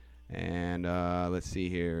 And let's see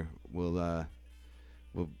here. We'll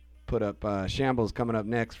put up Shambles coming up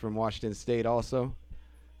next from Washington State also.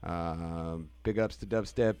 Big ups to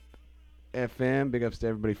Dubstep FM. Big ups to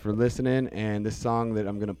everybody for listening. And this song that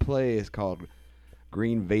I'm going to play is called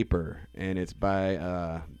Green Vapor, and it's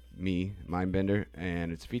by me, Mindbender,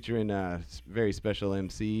 and it's featuring a very special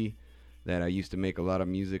MC that I used to make a lot of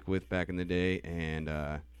music with back in the day, and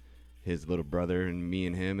his little brother, and me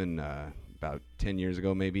and him, and about 10 years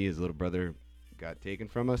ago maybe, his little brother got taken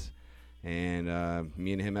from us, and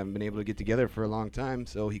me and him haven't been able to get together for a long time,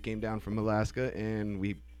 so he came down from Alaska, and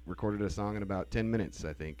we recorded a song in about 10 minutes,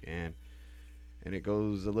 I think, and it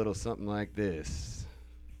goes a little something like this.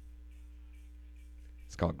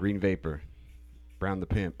 It's called Green Vapor, Brown the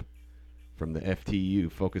Pimp, from the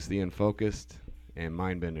FTU, Focus the Unfocused, and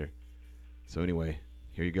Mindbender. So anyway,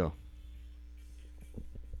 here you go.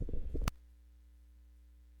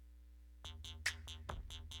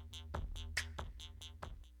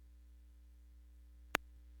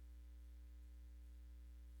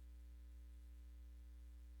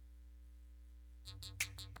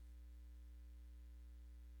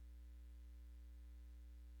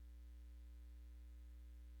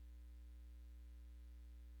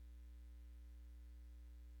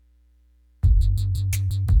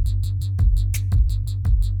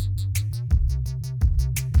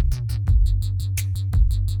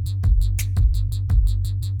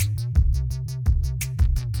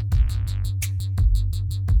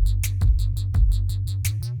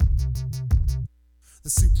 The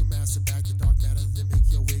supermassive bag, the dark matter, they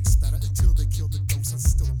make your wig spatter until they kill the ghost. I'm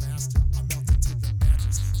still a master. I melt into the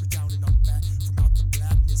mattress. We're down and I'm back from out the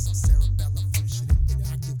blackness. Our cerebellum functioning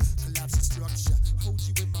inactive, collapsing structure. Hold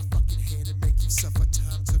you in my fucking hand and make you suffer.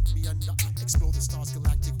 Time took me under. I explore the stars,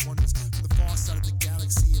 galactic wonders. From the far side of the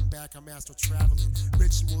galaxy and back, I'm astral traveling.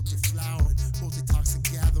 Ritual deflowering, multi-toxin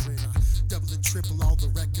gathering. I double and triple all the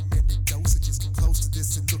recommended dosages. Come close to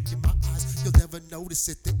this and look in my eyes. You'll never notice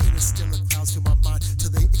it. The interstellar clouds fill my mind till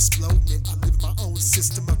they explode it. I live my own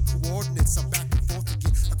system of coordinates. I'm back and forth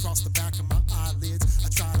again across the back of my eyelids. I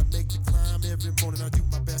try to make the climb every morning. I do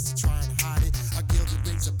my best to try and hide it. I gilded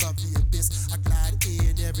rings above the abyss. I glide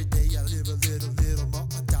in every day. I live a little more.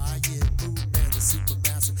 I die in moon man, the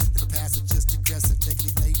supermassive. Never passive, just aggressive. Take me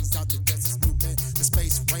ladies out the desert movement. The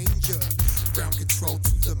space ranger. Ground control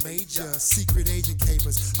to the major. Secret agent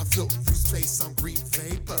capers. I'm floating through space on green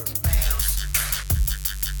vapor.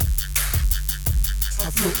 I'm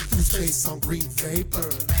floating through space on green vapor.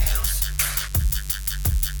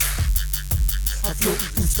 I'm floating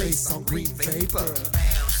through space on green vapor.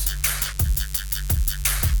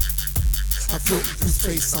 I'm floating through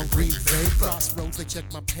space on green vapor. Crossroads, they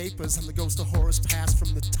check my papers. I'm the ghost of Horus Pass.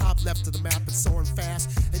 From the top left of the map and soaring fast.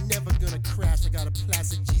 And never gonna crash. I got a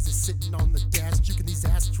plastic Jesus sitting on the dash. Juking these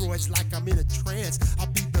asteroids like I'm in a trance. I'll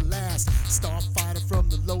be the last starfighter from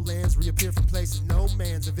the lowlands. Reappear from places no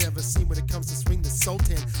man's have ever seen when it comes to swing the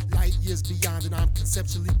Sultan. Light years beyond, and I'm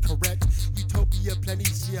conceptually correct. Utopia,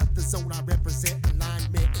 Planitia, the zone I represent.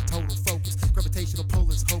 Alignment and total focus. Gravitational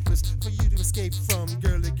pull is hopeless for you to escape from.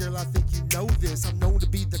 Girly girl, I think you know this. I'm known to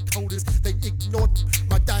be the coldest. They ignored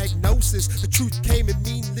my diagnosis. The truth came in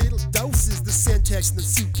mean little doses. The syntax in the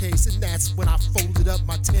suitcase, and that's when I folded up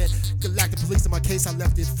my tent. Galactic police in my case, I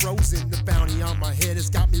left it frozen. The bounty on my head has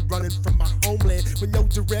got me running from my homeland with no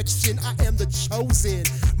direction. I am the chosen.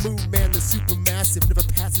 Moon man, the supermassive, never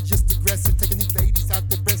passive, just aggressive. Taking these ladies out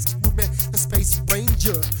the breast movement. The space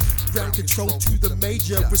ranger. Ground control to the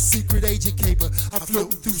major. With secret agent caper. I'm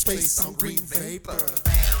floating through space on green vapor.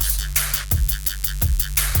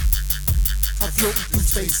 I'm floating through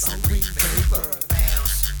space on green vapor.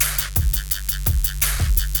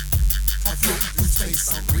 I'm floating through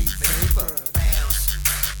space on green vapor.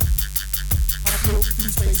 I'm floating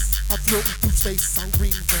through space. I'm floating through space on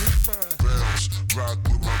green vapor. Bounce, rock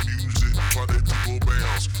with my music, party people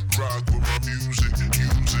bounce. Rock with my music,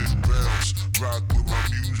 use it. Bounce, rock with my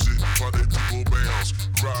music, party people bounce.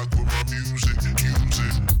 Rock with my music, use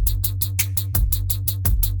it.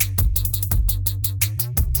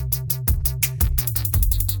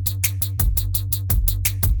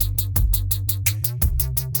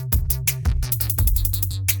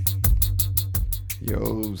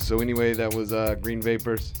 Yo, so anyway, that was Green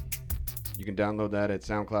Vapors. You can download that at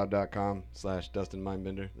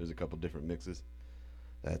soundcloud.com/DustinMindbender. There's a couple different mixes.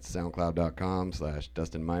 That's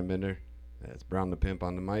soundcloud.com/Dustin Mindbender. That's Brown the Pimp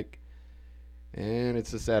on the mic. And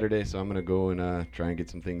it's a Saturday, so I'm going to go and try and get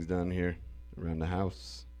some things done here around the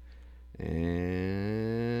house.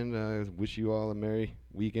 And I wish you all a merry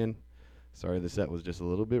weekend. Sorry the set was just a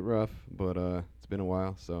little bit rough, but it's been a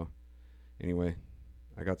while. So anyway,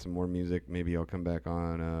 I got some more music. Maybe I'll come back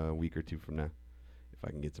on a week or two from now if I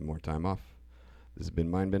can get some more time off. This has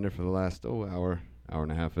been Mindbender for the last hour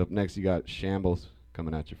and a half. Up next, you got Shambles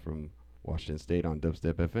coming at you from Washington State on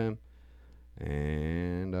Dubstep FM.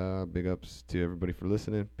 And big ups to everybody for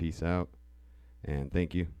listening. Peace out. And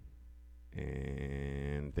thank you.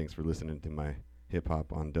 And thanks for listening to my hip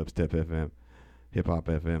hop on Dubstep FM. Hip Hop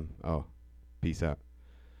FM. Oh, peace out.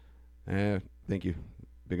 Thank you.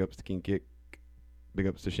 Big ups to King Kick. Big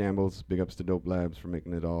ups to Shambles. Big ups to Dope Labs for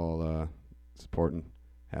making it all supporting,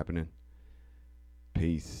 happening.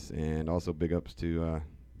 Peace. And also big ups to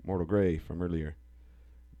Mortal Grey from earlier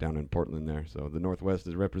down in Portland there. So the Northwest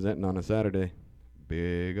is representing on a Saturday.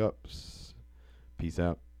 Big ups. Peace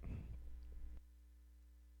out.